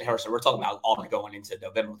 Harrison, we're talking about Auburn going into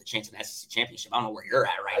November with a chance in the SEC championship. I don't know where you're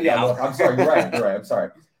at now. Yeah, look, I'm sorry. You're right. I'm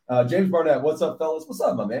sorry. James Barnett, what's up, fellas? What's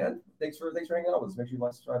up, my man? Thanks for hanging out with us. Make sure you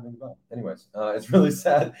like, subscribe, and about. Anyways, it's really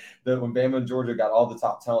sad that when Bama and Georgia got all the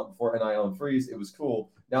top talent before NIL and Freeze, it was cool.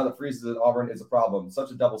 Now that Freeze is at Auburn, it's a problem. Such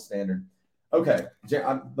a double standard. Okay,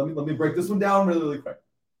 let me break this one down really, really quick.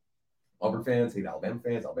 Auburn fans hate Alabama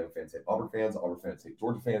fans. Alabama fans hate Auburn fans. Auburn fans hate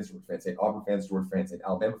Georgia fans. Georgia fans hate Auburn fans. Georgia fans hate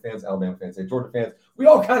Alabama fans. Alabama fans hate Georgia fans. We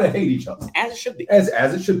all kind of hate each other. As it should be. As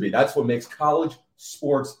it should be. That's what makes college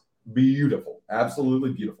sports beautiful.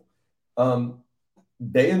 Absolutely beautiful.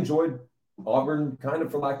 They enjoyed Auburn, kind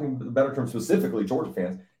of for lacking a better term, specifically Georgia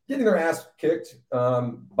fans, getting their ass kicked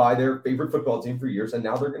by their favorite football team for years, and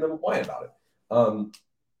now they're going to whine about it.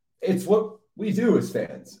 It's what we do as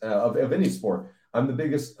fans of any sport. I'm the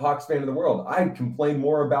biggest Hawks fan in the world. I complain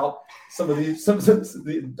more about some of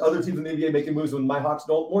the other teams in the NBA making moves when my Hawks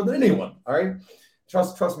don't more than anyone. All right,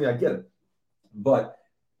 trust me, I get it. But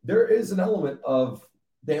there is an element of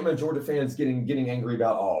Bama and Georgia fans getting angry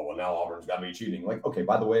about, oh, well, now Auburn's got to be cheating. Like, okay,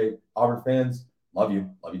 by the way, Auburn fans, love you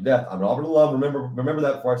to death. I'm an Auburn to love. Remember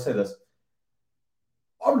that before I say this.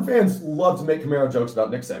 Auburn fans love to make Camaro jokes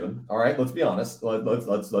about Nick Saban. All right, let's be honest.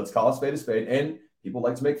 Let's call a spade. And people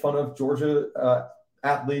like to make fun of Georgia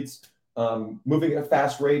athletes moving at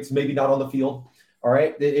fast rates, maybe not on the field. All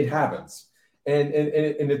right, it happens, and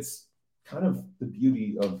it's kind of the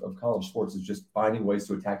beauty of college sports is just finding ways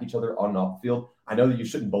to attack each other on and off the field. I know that you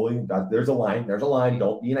shouldn't bully. There's a line.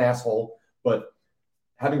 Don't be an asshole. But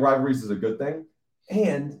having rivalries is a good thing.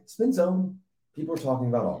 And spin zone, people are talking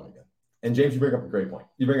about Auburn again. And James, you bring up a great point.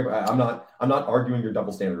 I'm not arguing your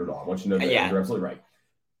double standard at all. I want you to know that you're absolutely right.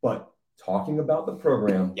 But talking about the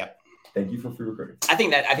program, thank you for free recruiting. I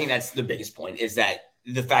think that's the biggest point is that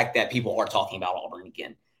the fact that people are talking about Auburn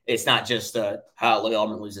again. It's not just look at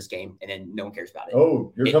Auburn lose this game and then no one cares about it.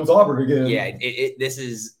 Oh, here comes Auburn again. Yeah, this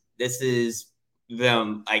is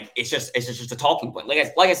them. Like it's just a talking point. Like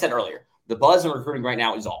I said earlier, the buzz in recruiting right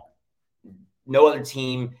now is Auburn. No other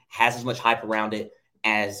team has as much hype around it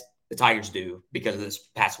as the Tigers do because of this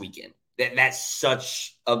past weekend. That's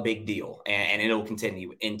such a big deal, and it'll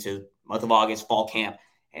continue into the month of August, fall camp,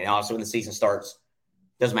 and also when the season starts.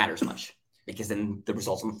 Doesn't matter as much because then the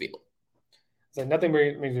results on the field. So nothing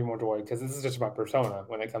makes me more joy because this is just my persona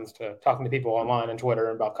when it comes to talking to people online and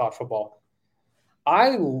Twitter about college football.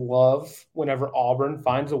 I love whenever Auburn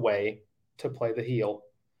finds a way to play the heel.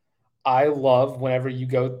 I love whenever you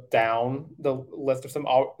go down the list of some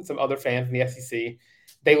other fans in the SEC,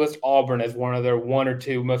 they list Auburn as one of their one or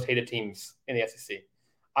two most hated teams in the SEC.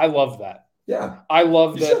 I love that. Yeah. I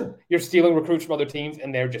love that you're stealing recruits from other teams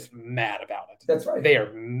and they're just mad about it. That's right. They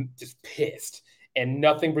are just pissed. And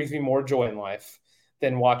nothing brings me more joy in life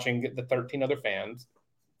than watching the 13 other fan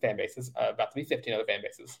bases, about to be 15 other fan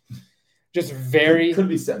bases. Just very... Could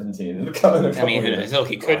be 17. I mean, it'll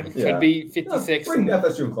keep going. Could be 56. Bring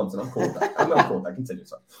FSU and Clemson. I'm cool with that. I'm cool with that. Continue.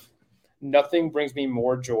 Sorry. Nothing brings me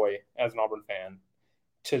more joy as an Auburn fan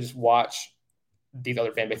to just watch these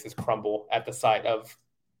other fan bases crumble at the sight of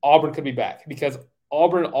Auburn could be back because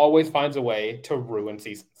Auburn always finds a way to ruin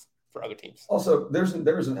seasons for other teams. Also, there's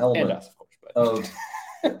an element and us, of course,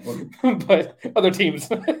 but other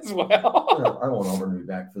teams as well. I want Auburn to be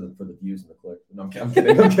back for the views and the clicks. No, I'm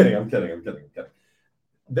kidding.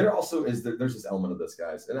 There also is there's this element of this,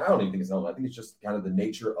 guys, and I don't even think it's an element. I think it's just kind of the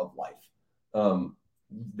nature of life.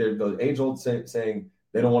 The age-old saying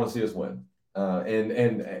they don't want to see us win, and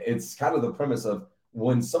it's kind of the premise of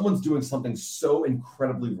when someone's doing something so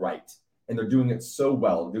incredibly right and they're doing it so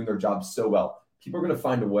well, doing their job so well, people are going to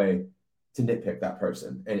find a way to nitpick that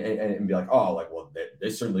person and be like, oh, like, well, they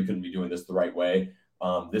certainly couldn't be doing this the right way.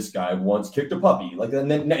 This guy once kicked a puppy, like, and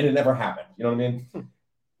it never happened. You know what I mean?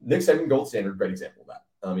 Nick Saban, gold standard, great example of that.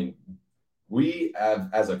 I mean, we have,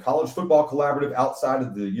 as a college football collaborative outside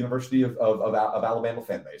of the University of Alabama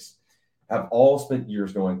fan base, have all spent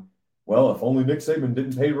years going, well, if only Nick Saban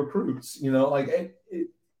didn't pay recruits, you know, like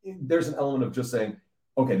there's an element of just saying,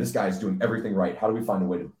 okay, this guy's doing everything right. How do we find a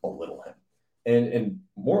way to belittle him? And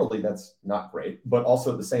morally, that's not great. But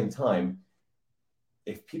also at the same time,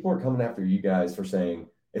 if people are coming after you guys for saying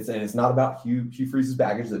it's not about Hugh Freeze's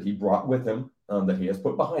baggage that he brought with him, that he has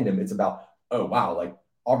put behind him. It's about, oh, wow, like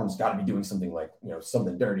Auburn's got to be doing something like, you know,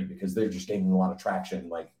 something dirty because they're just gaining a lot of traction.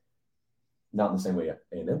 Like, not in the same way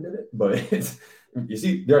A&M did it, but it's, you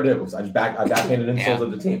see, there it was. I backhanded insults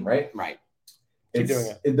of the team, right? Right. Keep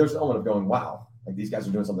doing it. There's an element of going, wow, like these guys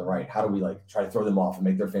are doing something right. How do we like try to throw them off and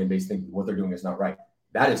make their fan base think what they're doing is not right?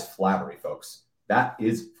 That is flattery, folks. That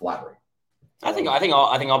is flattery. I think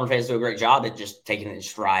Auburn fans do a great job at just taking it in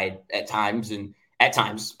stride at times,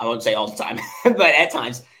 I won't say all the time, but at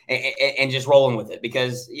times, and just rolling with it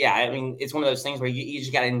because, yeah, I mean, it's one of those things where you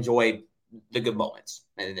just got to enjoy the good moments,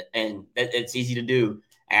 and it's easy to do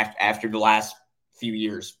after the last few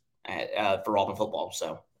years for Auburn football.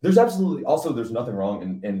 So there's nothing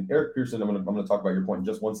wrong, and Eric Pearson, I'm going to talk about your point in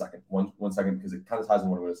just one second because it kind of ties in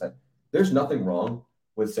what I'm going to say. There's nothing wrong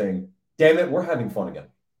with saying, damn it, we're having fun again.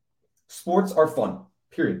 Sports are fun,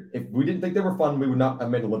 period. If we didn't think they were fun, we would not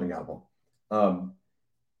have made a living out of them.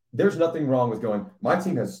 There's nothing wrong with going, my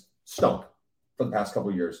team has stunk for the past couple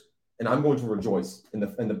of years, and I'm going to rejoice in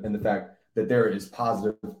the fact that there is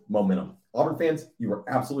positive momentum. Auburn fans, you are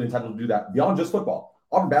absolutely entitled to do that beyond just football.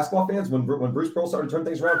 Auburn basketball fans, when Bruce Pearl started to turn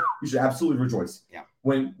things around, you should absolutely rejoice. Yeah.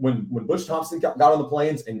 When Butch Thompson got on the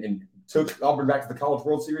plains and took Auburn back to the College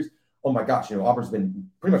World Series, oh my gosh, Auburn's been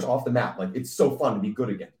pretty much off the map. Like, it's so fun to be good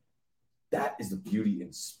again. That is the beauty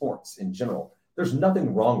in sports in general. There's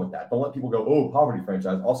nothing wrong with that. Don't let people go, oh, poverty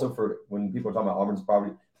franchise. Also, for when people are talking about Auburn's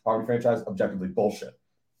poverty franchise, objectively bullshit.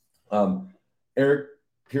 Eric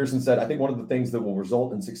Pearson said, I think one of the things that will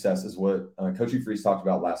result in success is what Coach Freeze talked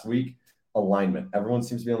about last week, alignment. Everyone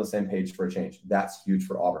seems to be on the same page for a change. That's huge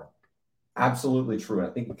for Auburn. Absolutely true. And I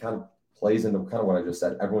think it kind of plays into kind of what I just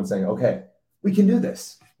said. Everyone's saying, okay, we can do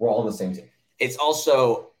this. We're all on the same team. It's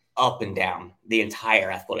also up and down the entire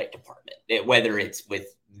athletic department, whether it's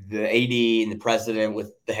with the AD and the president,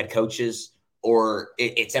 with the head coaches, or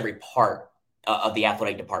it's every part of the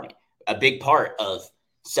athletic department. A big part of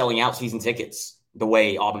selling out season tickets the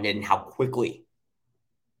way Auburn did and how quickly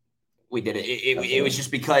we did it. It was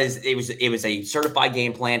just because it was a certified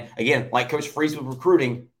game plan. Again, like Coach Freeze with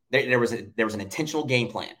recruiting, there was an intentional game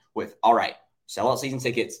plan with, all right, sell out season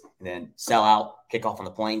tickets and then sell out, kick off on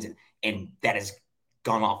the planes. And that has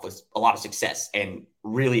gone off with a lot of success and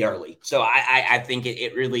really early. So I think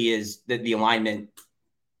it really is that the alignment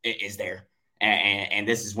is there. And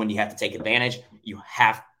this is when you have to take advantage. You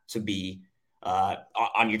have to be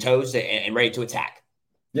on your toes and ready to attack.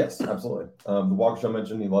 Yes, absolutely. The Walker Show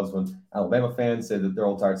mentioned he loves when Alabama fans say that their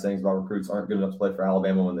old tired sayings about recruits aren't good enough to play for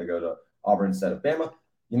Alabama when they go to Auburn instead of Bama.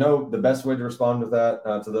 The best way to respond to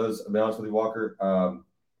that, to those, I'll be honest with you, Walker,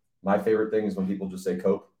 my favorite thing is when people just say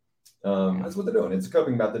cope. That's what they're doing. It's a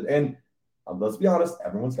coping method. And let's be honest,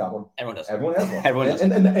 everyone's got one. Everyone does. Everyone has one. Everyone does.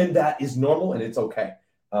 And that is normal and it's okay.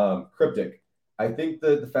 Cryptic. I think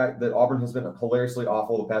that the fact that Auburn has been hilariously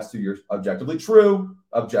awful the past 2 years, objectively true,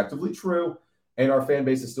 and our fan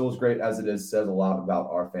base is still as great as it is, says a lot about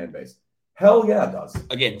our fan base. Hell yeah, it does.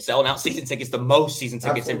 Again, selling out season tickets, the most season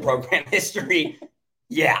tickets in program history.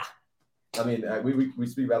 Yeah. I mean, we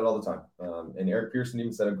speak about it all the time. And Eric Pearson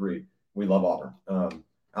even said, agreed. We love Auburn.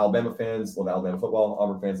 Alabama fans love Alabama football.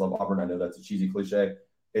 Auburn fans love Auburn. I know that's a cheesy cliche.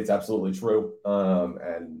 It's absolutely true.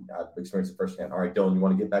 And I've experienced it firsthand. All right, Dylan, you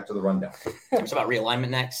want to get back to the rundown? It's about realignment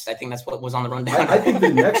next. I think that's what was on the rundown. I think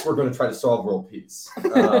that next we're going to try to solve world peace.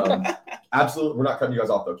 Absolutely. We're not cutting you guys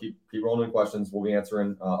off, though. Keep rolling in questions. We'll be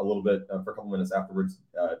answering a little bit for a couple minutes afterwards.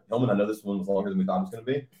 Hillman, I know this one was longer than we thought it was going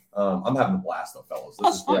to be. I'm having a blast, though, fellas.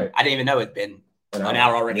 This is great. I didn't even know it'd been an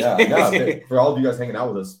hour already. For all of you guys hanging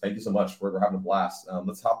out with us, thank you so much. We're having a blast.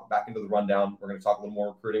 Let's hop back into the rundown. We're going to talk a little more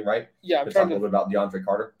recruiting, right? Yeah, I'm talk trying a little bit about DeAndre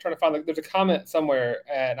Carter. Trying to find there's a comment somewhere,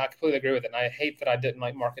 and I completely agree with it. And I hate that I didn't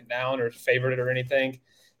mark it down or favorite it or anything.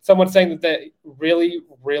 Someone's saying that they really,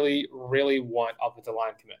 really, really want offensive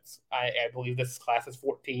line commits. I believe this class is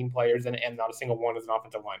 14 players, and not a single one is an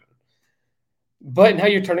offensive lineman. But now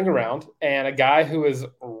you're turning around, and a guy who is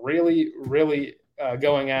really, really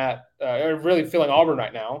going at really feeling Auburn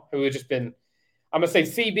right now, who has just been, I'm going to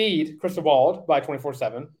say CB'd, crystal balled by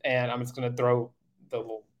 24/7, and I'm just going to throw the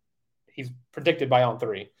little, he's predicted by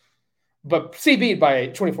On3, but CB'd by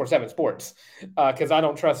 24/7 Sports, because I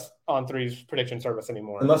don't trust On3's prediction service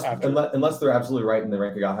anymore. Unless they're absolutely right and they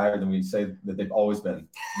rank a guy higher than we say that they've always been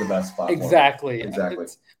the best platform. Exactly.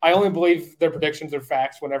 I only believe their predictions are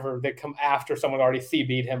facts whenever they come after someone already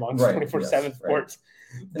CB'd him on 24/7 Sports. Right.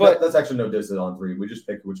 But that's actually no diss on On3. We just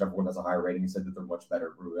picked whichever one has a higher rating and said that they're much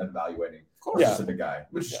better at evaluating a specific guy,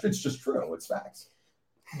 which it's just true. It's facts.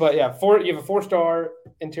 But yeah, you have a 4-star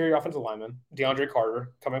interior offensive lineman, DeAndre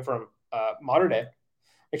Carter, coming from Mater Day.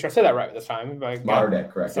 Make sure I say that right this time. Mater Day,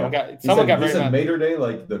 correct. Someone got very mad. Mater Day,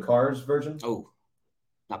 like the Cars version? Oh,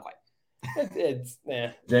 not quite. It's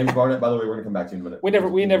James Barnett, by the way, we're gonna come back to you in a minute. We never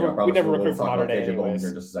recruit for Mater Day anyways. Here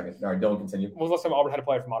in just a second. All right, Dylan, continue. When was the last time Auburn had a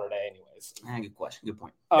player for Mater Day anyways? Good question. Good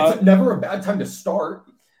point. It's never a bad time to start.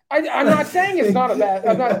 I'm not saying it's not a bad.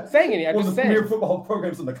 I'm not saying any. I'm just saying. Premier football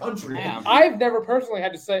programs in the country. Yeah. I've never personally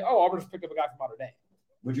had to say, "Oh, Auburn's picked up a guy from Mater Day."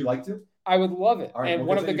 Would you like to? I would love it. Right, and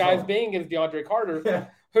one of the guys being is DeAndre Carter,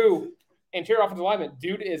 who interior offensive lineman,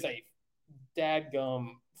 dude is a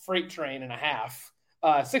dadgum freight train and a half.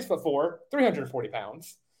 6'4", 340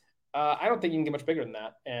 pounds. I don't think you can get much bigger than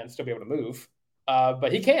that and still be able to move.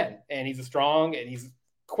 But he can, and he's strong and he's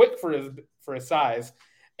quick for his size.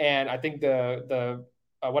 And I think the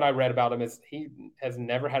what I read about him is he has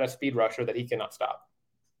never had a speed rusher that he cannot stop.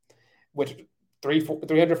 Which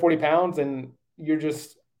 340 pounds and you're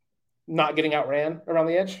just not getting outran around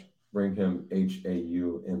the edge. Bring him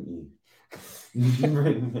HAUME.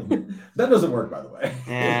 That doesn't work, by the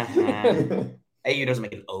way. AU doesn't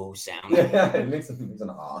make an O sound. Yeah, it makes an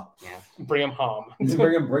ah. Yeah. Bring him home.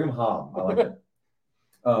 bring him home. I like it.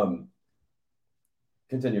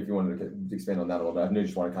 Continue if you wanted to expand on that a little bit. I knew you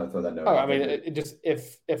just want to kind of throw that note. I mean, it just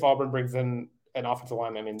if Auburn brings in an offensive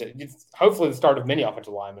lineman. I mean, it's hopefully the start of many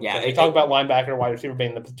offensive linemen. Yeah, we talk about linebacker, wide receiver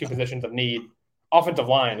being the two positions of need. Offensive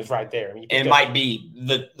line is right there. I mean, it might be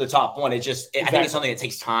the top one. It's just Exactly. I think it's something that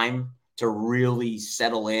takes time to really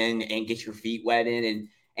settle in and get your feet wet in,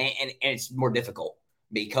 and it's more difficult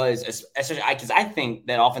because I think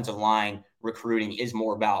that offensive line recruiting is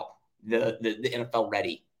more about the NFL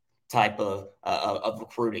ready type of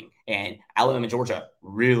recruiting, and Alabama and Georgia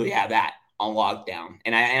really have that on lockdown,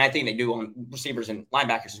 and I think they do on receivers and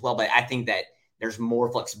linebackers as well. But I think that there's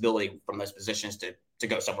more flexibility from those positions to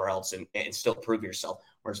go somewhere else and still prove yourself.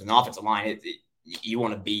 Whereas in the offensive line, you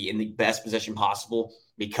want to be in the best position possible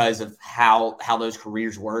because of how those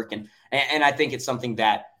careers work. And I think it's something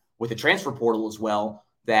that with the transfer portal as well,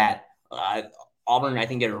 that Auburn, I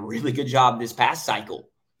think, did a really good job this past cycle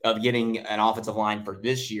of getting an offensive line for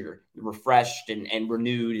this year, refreshed and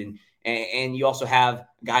renewed. And you also have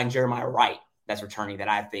a guy in Jeremiah Wright that's returning that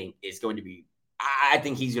I think is going to be – I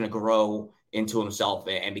think he's going to grow into himself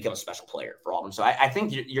and become a special player for Auburn. So I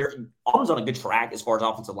think Auburn's on a good track as far as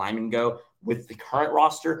offensive linemen go with the current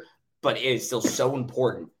roster, but it is still so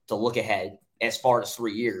important to look ahead as far as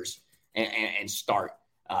 3 years and start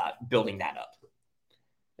building that up.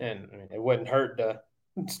 And I mean, it wouldn't hurt to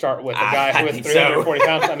start with a guy who is 340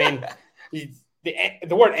 pounds. I mean,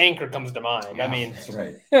 the word anchor comes to mind. Yeah, I mean, that's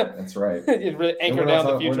right. That's right. It really anchor down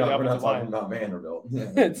the future. We're not talking about Vanderbilt.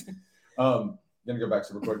 Yeah. Going to go back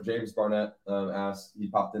to record. James Barnett asked, he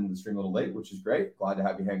popped into the stream a little late, which is great. Glad to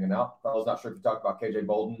have you hanging out. I was not sure if you talked about KJ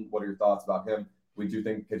Bolden. What are your thoughts about him? We do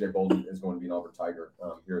think KJ Bolden is going to be an Auburn Tiger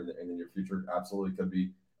here in the near future. Absolutely could be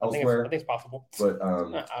elsewhere. I think it's possible. But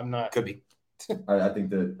I'm not. Could be. I think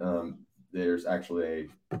that there's actually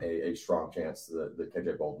a strong chance that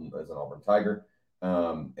KJ Bolden is an Auburn Tiger.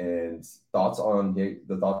 And thoughts on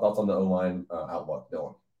the O-line outlook,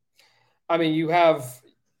 Dylan? I mean,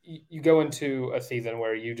 you go into a season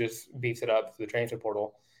where you just beef it up through the transfer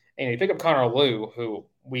portal, and you pick up Connor Liu, who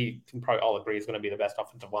we can probably all agree is going to be the best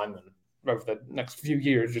offensive lineman over the next few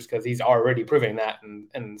years, just because he's already proving that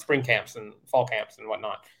in spring camps and fall camps and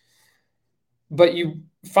whatnot. But you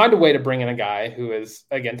find a way to bring in a guy who is,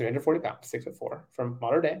 again, 340 pounds, 6'4", from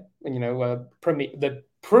modern day, and the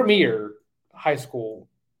premier high school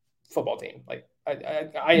football team, like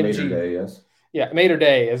IMG. Major Day, yes. Yeah, Mater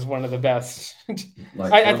Day is one of the best.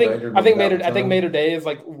 Like I think Mater Day is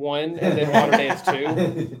like 1, and then Modern Day is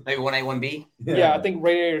 2. Maybe 1A, 1B. Yeah, I think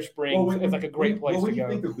Radiator Springs is like a great place to go. When you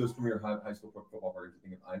think of those premier high school football programs, you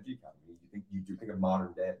think of IMG Academy. You think of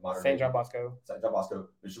Modern Day, St. John Bosco,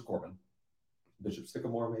 Bishop Corbin, Bishop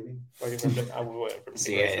Sycamore, maybe.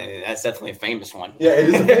 See, that's definitely a famous one. Yeah, it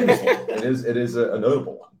is a famous one. It is a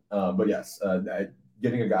notable one. But yes,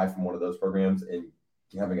 getting a guy from one of those programs and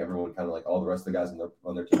having everyone kind of like all the rest of the guys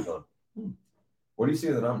on their team going, what do you see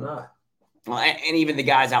that I'm not? Well, and even the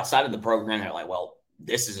guys outside of the program, they're like, well,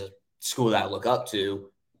 this is a school that I look up to.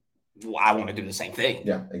 Well, I want to do the same thing.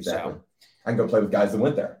 Yeah, exactly. So, I can go play with guys that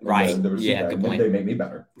went there. Right. Yeah, good point. They make me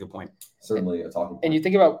better. Good point. Certainly a talking point. And you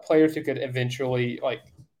think about players who could eventually, like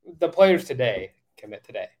the players today, commit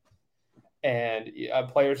today. And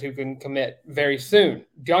players who can commit very soon.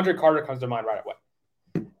 DeAndre Carter comes to mind right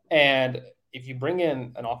away. And if you bring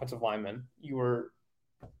in an offensive lineman,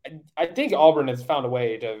 I think Auburn has found a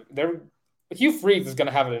way to – Hugh Freeze is going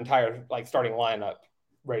to have an entire starting lineup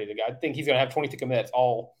ready to go. I think he's going to have 22 commits,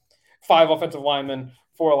 all 5 offensive linemen,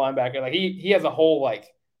 4 linebacker. Like he has a whole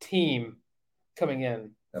team coming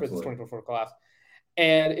in for this 2024 class.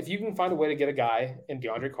 And if you can find a way to get a guy in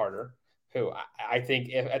DeAndre Carter, who I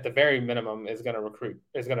think at the very minimum is going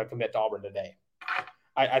to commit to Auburn today,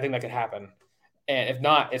 I think that could happen. And if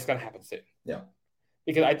not, it's going to happen soon. Yeah.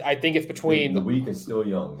 Because I think it's between – The week is still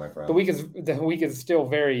young, my friend. The week is still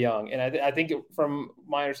very young. And I think from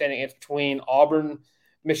my understanding, it's between Auburn,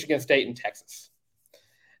 Michigan State, and Texas.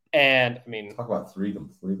 And, I mean – Talk about 3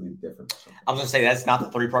 completely different – I was going to say, that's not the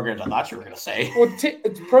 3 programs I thought you were going to say. Well,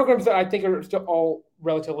 it's programs that I think are still all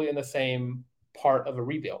relatively in the same part of a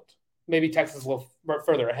rebuild. Maybe Texas is a little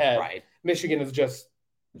further ahead. Right. Michigan is just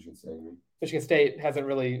 – Michigan State hasn't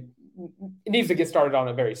really – it needs to get started on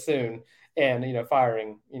it very soon. And,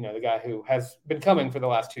 firing, the guy who has been coming for the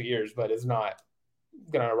last 2 years, but is not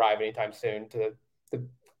going to arrive anytime soon to the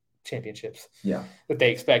championships that they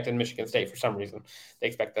expect in Michigan State for some reason. They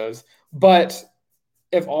expect those. But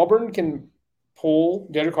if Auburn can pull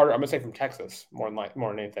DeAndre Carter, I'm going to say from Texas more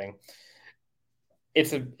than anything,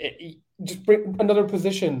 just bring another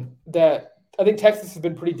position that I think Texas has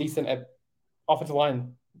been pretty decent at offensive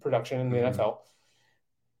line production in the NFL.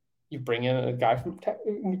 You bring in a guy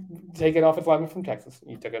take an offensive lineman from Texas.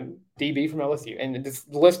 You took a DB from LSU. And the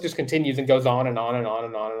list just continues and goes on and on and on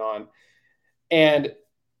and on and on. And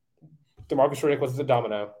DeMarcus Riddick was the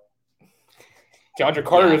domino. DeAndre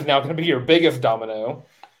Carter is now going to be your biggest domino.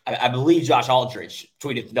 I believe Josh Aldridge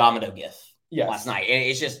tweeted the domino gif last night. And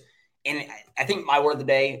it's just – and I think my word of the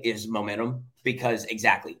day is momentum because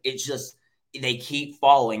exactly. It's just they keep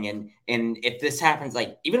following. And if this happens,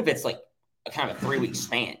 like even if it's like a kind of a 3-week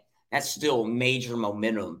span, that's still major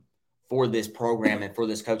momentum for this program and for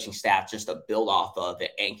this coaching staff just to build off of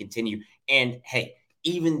it and continue. And, hey,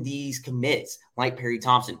 even these commits like Perry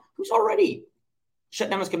Thompson, who's already shut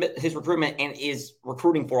down his recruitment and is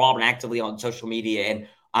recruiting for Auburn actively on social media and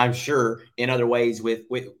I'm sure in other ways with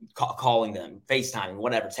calling them, FaceTiming,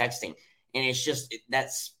 whatever, texting. And it's just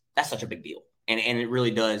that's such a big deal. And it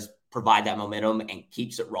really does provide that momentum and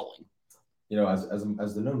keeps it rolling. You know, as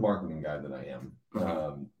the known marketing guy that I am,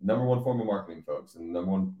 number one form of marketing, folks, and the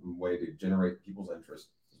number one way to generate people's interest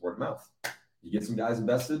is word of mouth. You get some guys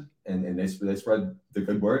invested, and they spread the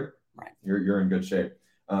good word. Right, you're in good shape.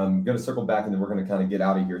 I'm going to circle back, and then we're going to kind of get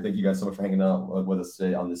out of here. Thank you guys so much for hanging out with us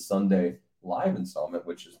today on this Sunday live installment,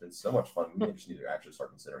 which has been so much fun. We just need to actually start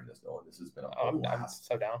considering this, Nolan. This has been I'm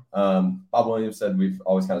so down. Bob Williams said we've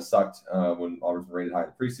always kind of sucked when Auburn's been rated high in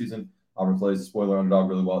the preseason. Auburn plays the spoiler underdog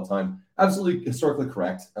really well at time. Absolutely historically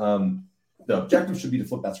correct. The objective should be to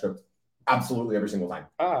flip that script absolutely every single time.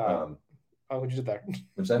 What'd you do there?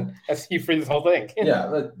 Which then? That's you free this whole thing.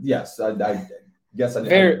 Yeah, yes. I guess I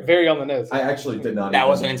did. Very on the nose. I actually did not. That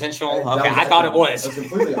wasn't intentional? Okay, I thought it was. That's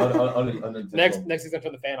completely unintentional. Next he's going to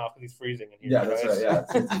turn the fan off because he's freezing in here. Yeah, that's right. Yeah,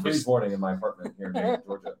 it's freeze warning in my apartment here in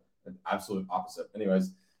Georgia. An absolute opposite.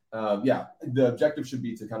 Anyways, the objective should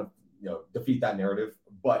be to kind of defeat that narrative,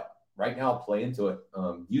 but right now play into it.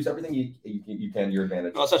 Use everything you can to your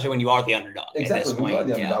advantage. Well, especially when you are the underdog. Exactly, when you are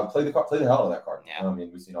the underdog, play the hell out of that card. Yeah. I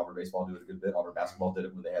mean, we've seen Auburn baseball do it a good bit. Auburn basketball did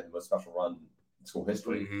it when they had the most special run in school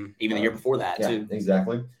history. Mm-hmm. Even the year before that, too.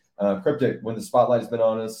 Exactly. Cryptic, when the spotlight has been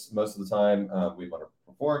on us most of the time, we've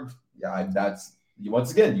underperformed. Yeah, that's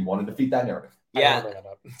once again, you want to defeat that narrative. Yeah,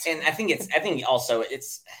 and I think also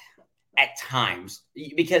it's at times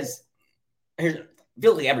because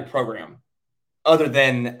feels like every program, other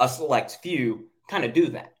than a select few, kind of do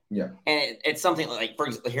that. Yeah, and it's something like, for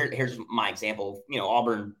example, here's my example.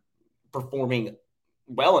 Auburn performing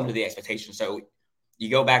well under the expectation. So you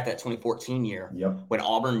go back to that 2014 year when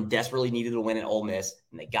Auburn desperately needed to win at Ole Miss,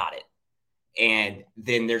 and they got it. And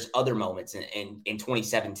then there's other moments in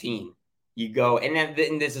 2017. You go, and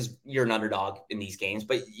then this is, you're an underdog in these games,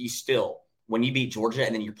 but you still, when you beat Georgia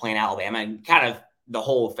and then you're playing Alabama and kind of the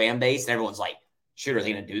whole fan base, and everyone's like, shoot, are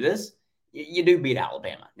they going to do this? You do beat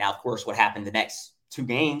Alabama. Now, of course, what happened the next 2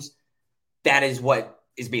 games, that is what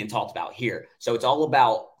is being talked about here. So it's all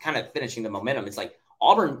about kind of finishing the momentum. It's like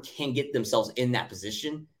Auburn can get themselves in that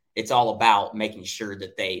position. It's all about making sure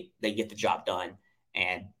that they get the job done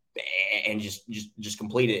and just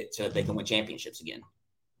complete it so that they can win championships again.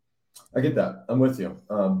 I get that. I'm with you.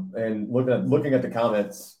 And looking at the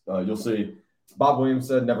comments, you'll see Bob Williams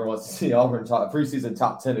said never wants to see Auburn preseason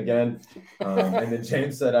top 10 again. And then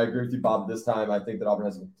James said, I agree with you, Bob, this time. I think that Auburn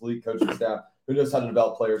has a complete coaching staff who knows how to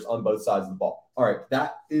develop players on both sides of the ball. All right.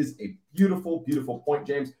 That is a beautiful, beautiful point,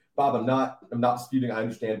 James. Bob, I'm not disputing. I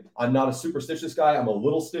understand. I'm not a superstitious guy. I'm a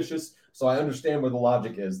little stitious. So I understand where the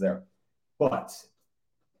logic is there. But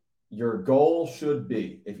your goal should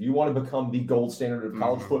be, if you want to become the gold standard of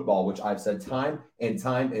college football, which I've said time and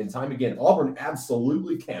time and time again, Auburn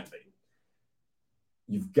absolutely can be.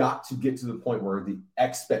 You've got to get to the point where the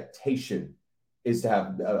expectation is to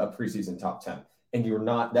have a preseason top 10. And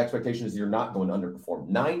the expectation is you're not going to underperform.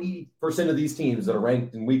 90% of these teams that are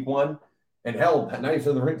ranked in week 1, and hell, 90%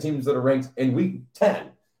 of the teams that are ranked in week 10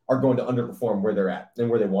 are going to underperform where they're at and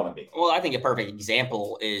where they want to be. Well, I think a perfect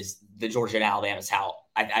example is the Georgia and Alabama's how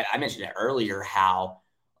I mentioned it earlier, how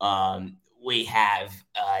we have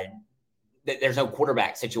there's no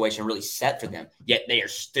quarterback situation really set for them, yet they are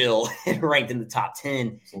still ranked in the top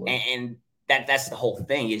 10. And that's the whole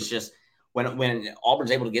thing. It's just when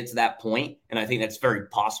Auburn's able to get to that point, and I think that's very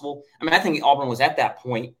possible. I mean, I think Auburn was at that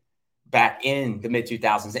point back in the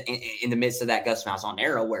mid-2000s, in the midst of that Gus Malzahn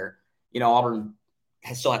era where, Auburn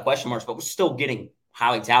still had question marks, but was still getting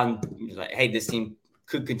highly talented. Like, hey, this team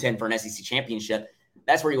could contend for an SEC championship.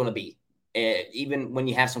 That's where you want to be. Even when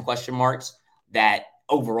you have some question marks, that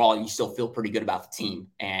overall you still feel pretty good about the team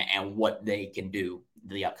and what they can do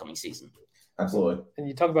the upcoming season. Absolutely. And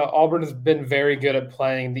you talk about Auburn has been very good at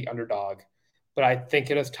playing the underdog, but I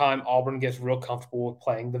think it is time Auburn gets real comfortable with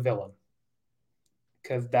playing the villain,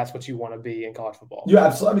 because that's what you want to be in college football. Yeah,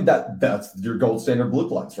 absolutely. I mean, that's your gold standard blue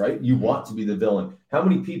bloods, right? You want to be the villain. How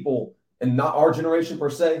many people, and not our generation per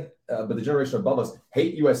se, but the generation above us,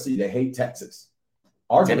 hate USC, they hate Texas.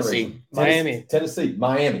 Our Tennessee. generation. Miami.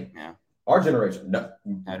 Miami. Yeah. Our generation.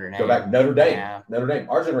 Notre Dame. Go back. Notre Dame. Yeah. Notre Dame.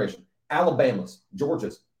 Our generation. Alabama's,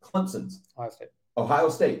 Georgia's, Clemson's, Ohio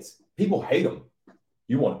State's. People hate them.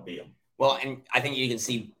 You want to beat them. Well, and I think you can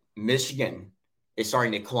see Michigan is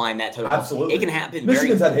starting to climb that total. Absolutely. It can happen.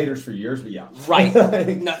 Michigan's had haters for years, but yeah. Right.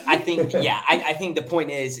 No, I think, I think the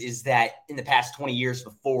point is that in the past 20 years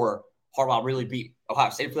before Harbaugh really beat Ohio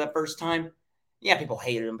State for that first time, yeah, people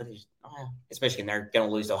hated him, but especially when they're going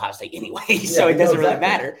to lose to Ohio State anyway, so it doesn't really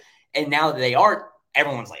matter. And now that they aren't,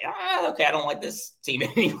 everyone's like, okay, I don't like this team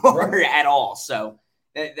anymore at all. So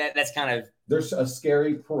that's kind of. There's a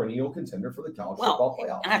scary perennial contender for the college football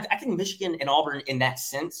playoff. And I think Michigan and Auburn in that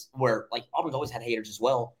sense, where like Auburn's always had haters as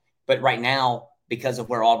well. But right now, because of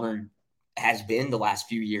where Auburn has been the last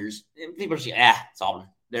few years, people are just, it's Auburn.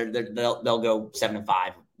 They'll go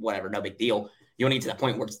 7-5, whatever, no big deal. You don't need to that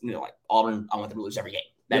point where it's like Auburn, I want them to lose every game.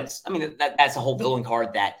 That's a whole building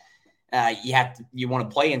card that you want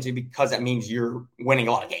to play into because that means you're winning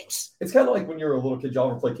a lot of games. It's kind of like when you're a little kid, y'all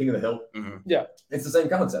ever play King of the Hill? Mm-hmm. Yeah. It's the same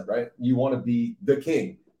concept, right? You want to be the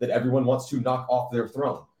king that everyone wants to knock off their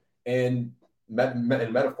throne. And in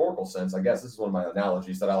metaphorical sense, I guess this is one of my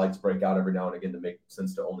analogies that I like to break out every now and again to make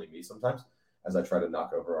sense to only me sometimes as I try to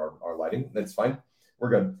knock over our lighting. That's fine. We're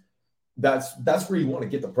good. That's where you want to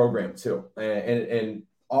get the program too. And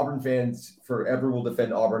Auburn fans forever will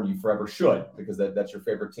defend Auburn. You forever should, because that's your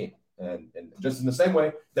favorite team. And just in the same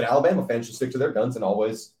way that Alabama fans should stick to their guns and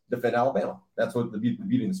always defend Alabama. That's what the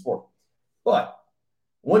beauty in the sport. But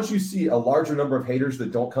once you see a larger number of haters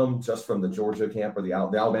that don't come just from the Georgia camp or the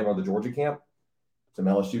Alabama or the Georgia camp, some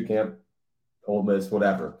LSU camp, Ole Miss,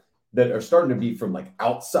 whatever, that are starting to be from like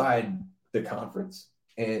outside the conference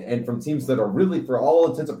and from teams that are really, for all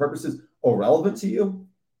intents and purposes, irrelevant to you,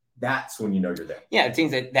 that's when you know you're there. Yeah,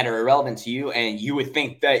 teams that are irrelevant to you, and you would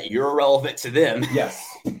think that you're irrelevant to them. Yes.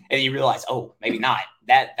 And you realize, maybe not.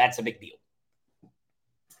 That's a big deal.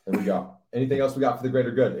 There we go. Anything else we got for the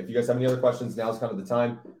greater good? If you guys have any other questions, now's kind of the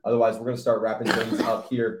time. Otherwise, we're going to start wrapping things up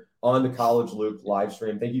here on the College Loop live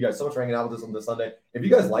stream. Thank you guys so much for hanging out with us on this Sunday. If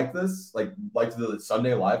you guys like this, like the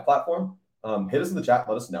Sunday live platform, hit us in the chat.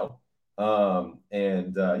 Let us know.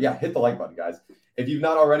 Hit the like button, guys. If you've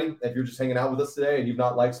not already, if you're just hanging out with us today and you've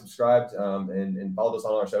not liked, subscribed, and followed us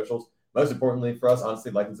on our socials, most importantly for us,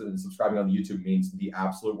 honestly, liking and subscribing on YouTube means the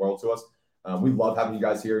absolute world to us. We love having you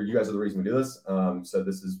guys here. You guys are the reason we do this. So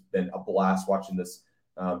this has been a blast watching this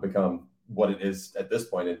become what it is at this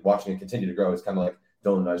point, and watching it continue to grow is kind of like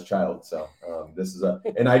Dylan and I's child. So this is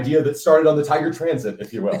an idea that started on the Tiger Transit,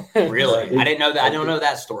 if you will. Really? I didn't know that. I don't know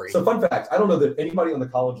that story. So fun fact, I don't know that anybody on the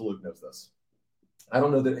College Loop knows this. I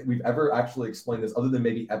don't know that we've ever actually explained this other than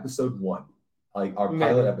maybe episode 1, like our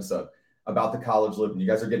pilot episode about the College Loop. And you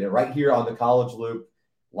guys are getting it right here on the College Loop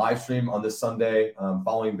live stream on this Sunday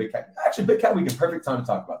following Big Cat. Actually, Big Cat Week is perfect time to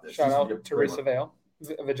talk about this. Shout out Teresa Vale.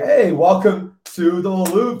 Hey, welcome to the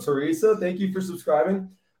Loop, Teresa. Thank you for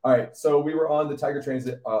subscribing. All right, so we were on the Tiger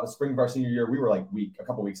Transit spring of our senior year. We were like a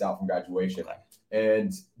couple weeks out from graduation.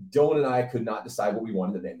 And Dylan and I could not decide what we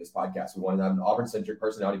wanted to name this podcast. We wanted to have an Auburn-centric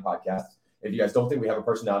personality podcast. If you guys don't think we have a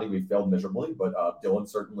personality, we've failed miserably. But Dylan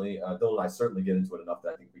and I certainly get into it enough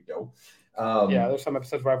that I think we do. There's some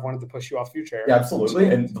episodes where I've wanted to push you off your chair. Yeah, absolutely.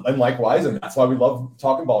 And likewise, and that's why we love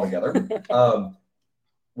talking ball together.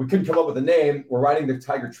 We couldn't come up with a name. We're riding the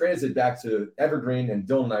Tiger Transit back to Evergreen, and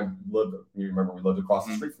Dylan and I we lived across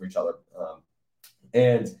the street from each other.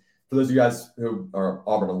 And for those of you guys who are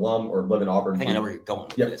Auburn alum or live in Auburn, I think I know where you're going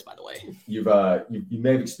with this, by the way. You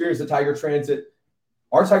may have experienced the Tiger Transit.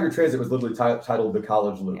 Our Tiger Transit was literally titled the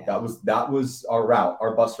College Loop. Yeah. That was our route,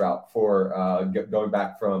 our bus route for going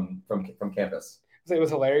back from campus. It was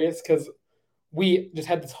hilarious because we just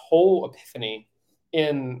had this whole epiphany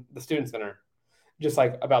in the student center, just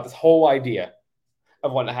like about this whole idea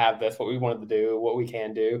of wanting to have this, what we wanted to do, what we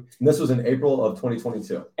can do. And this was in April of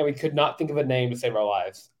 2022. And we could not think of a name to save our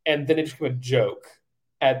lives. And then it just became a joke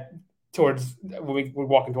towards when we were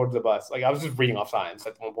walking towards the bus. Like I was just reading off signs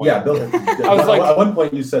at one point. Yeah, Bill, I was like, at one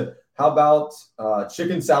point you said, "How about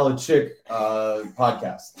Chicken Salad Chick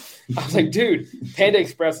podcast?" I was like, dude, Panda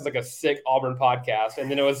Express is like a sick Auburn podcast,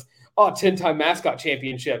 and then it was 10-time mascot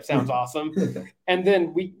championship sounds awesome. And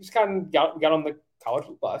then we just kind of got on the college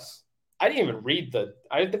bus. I didn't even read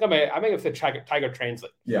I didn't think I may have said Tiger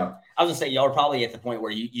Transit. Yeah, I was gonna say y'all are probably at the point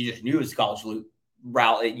where you just knew it was College Loop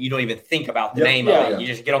route. You don't even think about the name of it. You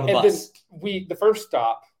just get on the bus. The first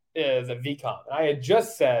stop is at VCOM, and I had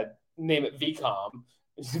just said name it VCOM.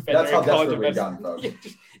 That's how desperate we've gotten, folks.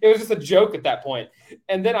 It was just a joke at that point.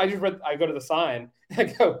 And then I go to the sign, and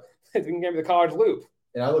I go, we can name it the College Loop.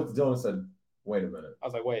 And I looked at Dylan and said, "Wait a minute." I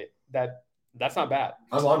was like, "Wait, that That's not bad.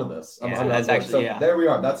 I'm onto this. There we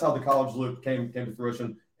are. That's how the college loop came to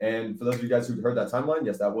fruition. And for those of you guys who heard that timeline,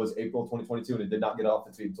 yes, that was April 2022, and it did not get off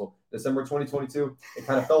its feet until December 2022. It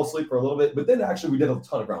kind of fell asleep for a little bit, but then actually we did a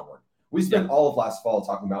ton of groundwork. We spent all of last fall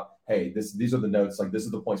talking about, hey, these are the notes, like this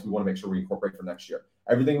is the points we want to make sure we incorporate for next year.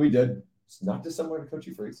 Everything we did, it's not dissimilar to Coach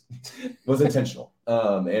Freeze, was intentional.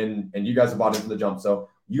 And you guys have bought in from the jump. So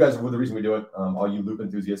you guys are the reason we do it. All you loop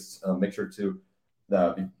enthusiasts, make sure to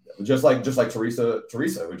just like Teresa,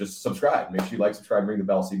 who just subscribe. Make sure you like, subscribe, and ring the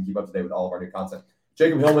bell so you can keep up to date with all of our new content.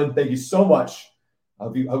 Jacob Hillman, thank you so much. I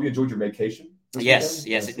hope you enjoyed your vacation. Yes.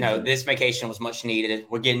 No, this vacation was much needed.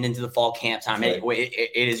 We're getting into the fall camp time. Right.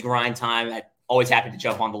 It is grind time. I'm always happy to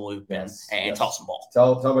jump on the loop and talk some ball.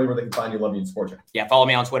 Tell everybody where they can find you, Love You, and Support You. Yeah, follow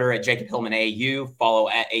me on Twitter at Jacob Hillman AU. Follow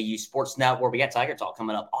at AU Sports Network. We got Tiger Talk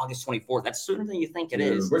coming up August 24th. That's sooner than you think it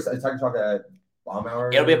is. Where's Tiger Talk at? Bomb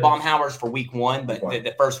Hour? It'll be at Bomb Hours for week one, but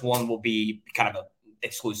the first one will be kind of a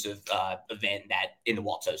exclusive event that in the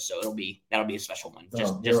Waltos, so that'll be a special one. I was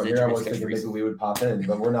thinking maybe we would pop in,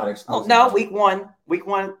 but we're not exclusive. No, week one,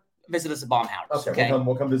 visit us at Bomb House. Okay.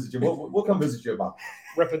 We'll come visit you. We'll come visit you at Bomb.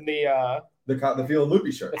 Repping the Feel and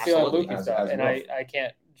Loopy shirt. The Feel and Loopy stuff, and I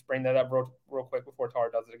can't just bring that up real quick before Tar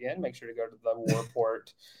does it again. Make sure to go to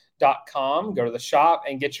thewarreport.com, go to the shop,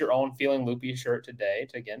 and get your own Feeling Loopy shirt today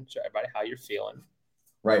to again show everybody how you're feeling.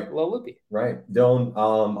 Right. A little loopy. Right. Dylan,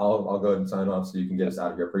 I'll go ahead and sign off so you can get us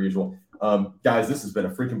out of here per usual. Guys, this has been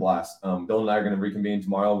a freaking blast. Dylan and I are going to reconvene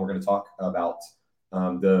tomorrow, and we're going to talk about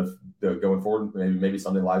the going forward. Maybe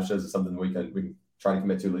Sunday live shows is something we can try to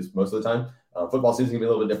commit to at least most of the time. Football season is going to be a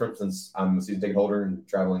little bit different since I'm a season ticket holder and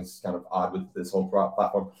traveling is kind of odd with this whole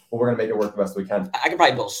platform. But we're going to make it work the best we can. I could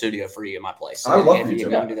probably build a studio for you in my place. I would love for you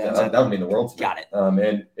to do that. That would mean the world to me. Got it.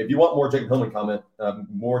 And if you want more Jacob Hillman content,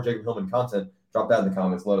 drop that in the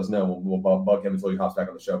comments. Let us know. We'll bug him until he hops back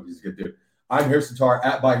on the show because he's a good dude. I'm Harrison Tar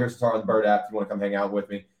at by Harrison Tar on the Bird app. If you want to come hang out with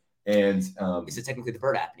me, and is it technically the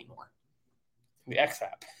Bird app anymore? The X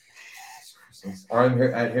app. I'm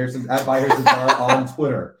here at by Harrison Tar on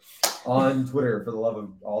Twitter. On Twitter, for the love of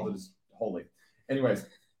all that is holy. Anyways,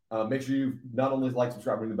 make sure you not only like,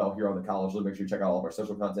 subscribe, ring the bell here on the College Loop. Make sure you check out all of our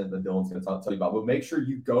social content that Dylan's going to tell you about. But make sure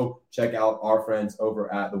you go check out our friends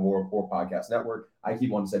over at the War Report Podcast Network. I keep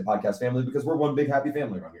wanting to say podcast family because we're one big happy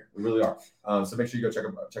family around here. We really are. So make sure you go check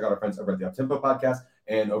out our friends over at the Uptempo Podcast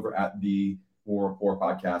and over at the War Report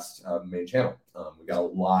Podcast main channel. We got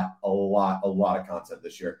a lot of content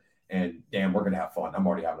this year. And damn, we're gonna have fun. I'm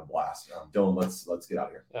already having a blast. Dylan, let's get out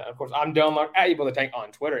of here. Of course, I'm Dylan at Able to Tank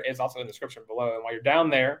on Twitter. It's also in the description below. And while you're down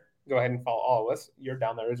there, go ahead and follow all of us. You're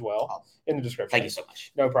down there as well in the description. Thank you so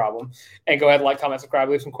much. No problem. And go ahead and like, comment, subscribe,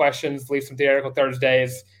 leave some questions, leave some theoretical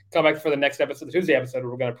Thursdays. Come back for the next episode, the Tuesday episode, where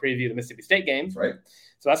we're going to preview the Mississippi State games. Right.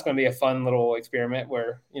 So that's going to be a fun little experiment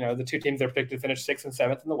where the two teams that are predicted to finish 6th and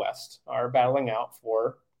 7th in the West are battling out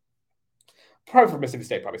for Mississippi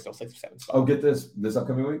State, probably still 6th or 7th. Oh, get this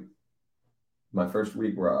upcoming week. My first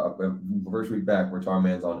week back, where Tar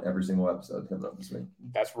Man's on every single episode coming up this week.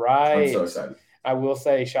 That's right. I'm so excited. I will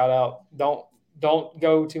say, shout out. Don't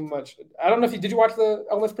go too much. I don't know if did you watch the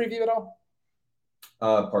Ole Miss preview at all?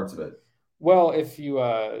 Parts of it. Well, if you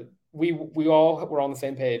we all were on the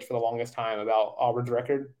same page for the longest time about Auburn's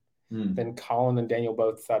record. Then Colin and Daniel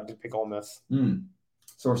both decided to pick Ole Miss.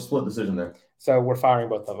 So we're split decision there. So we're firing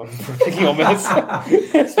both of them for picking Ole Miss.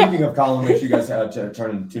 Speaking of Colin, make sure you guys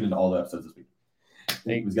tune into all the episodes this week.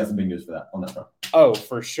 We've got some big news for that on that front. Oh,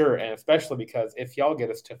 for sure. And especially because if y'all get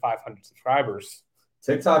us to 500 subscribers.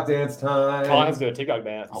 TikTok dance time. Colin has to do a TikTok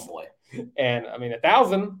dance. Oh, boy. And,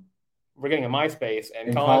 1,000, we're getting a MySpace.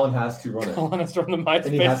 And Colin has to run it. Colin has to run the MySpace.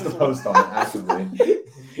 And he has to post on it actively.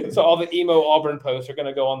 So all the emo Auburn posts are going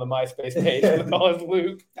to go on the MySpace page with all his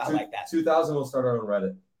Luke. I like that. 2000, we'll start our own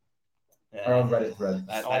Reddit. Our own Reddit thread.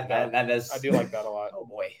 That is. I do like that a lot. Oh,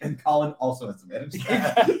 boy. And Colin also has to manage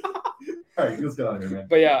that. All right, let's get on here, man.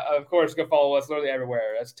 But yeah, of course, go follow us literally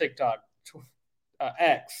everywhere. That's TikTok,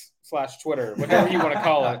 X/Twitter, whatever you want to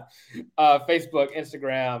call it. Facebook,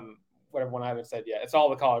 Instagram, whatever one I haven't said yet. It's all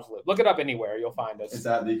the College Loop. Look it up anywhere. You'll find us. It's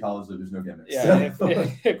at the College Loop. There's no gimmicks. Yeah. Of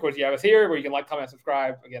course, you have us here where you can like, comment,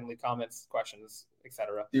 subscribe. Again, leave comments, questions,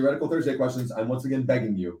 etc. Theoretical Thursday questions. I'm once again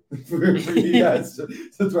begging you for you guys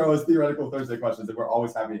to throw us Theoretical Thursday questions, and we're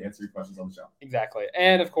always happy to answer your questions on the show. Exactly.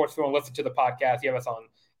 And, of course, if you want to listen to the podcast, you have us on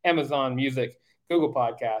Amazon Music, Google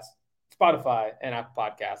Podcasts, Spotify, and Apple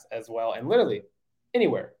Podcasts as well. And literally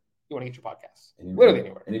anywhere you want to get your podcasts. Literally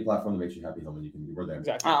anywhere. Any platform that makes you happy, Hillman, we're there.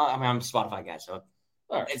 Exactly. I'm a Spotify guy, so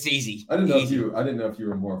All right. It's easy. I didn't know if you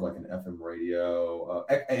were more of like an FM radio,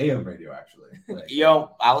 AM radio actually. Like,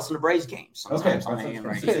 I listen to Braves games sometimes on okay. AM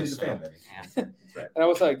I'm radio. a fan, baby. Yeah. Right. And I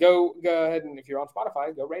will say, go ahead, and if you're on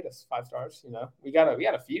Spotify, go rate us 5 stars. We got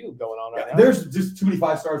a few going on right now. There's just too many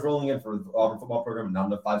 5 stars rolling in for the Auburn football program, and not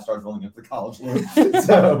enough 5 stars rolling in for the college league.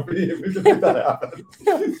 So we can make that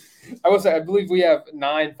happen. I will say, I believe we have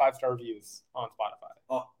 9 5-star reviews on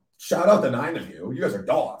Spotify. Shout out to 9 of you. You guys are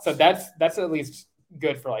dogs. So that's at least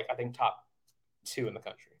good for I think top 2 in the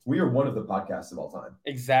country. We are one of the podcasts of all time.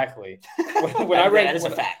 Exactly. That is a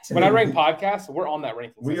fact. When I rank podcasts, we're on that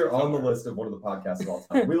ranking. We are on the list of one of the podcasts of all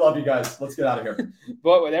time. We love you guys. Let's get out of here.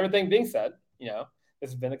 But with everything being said, this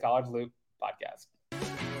has been the College Loop podcast.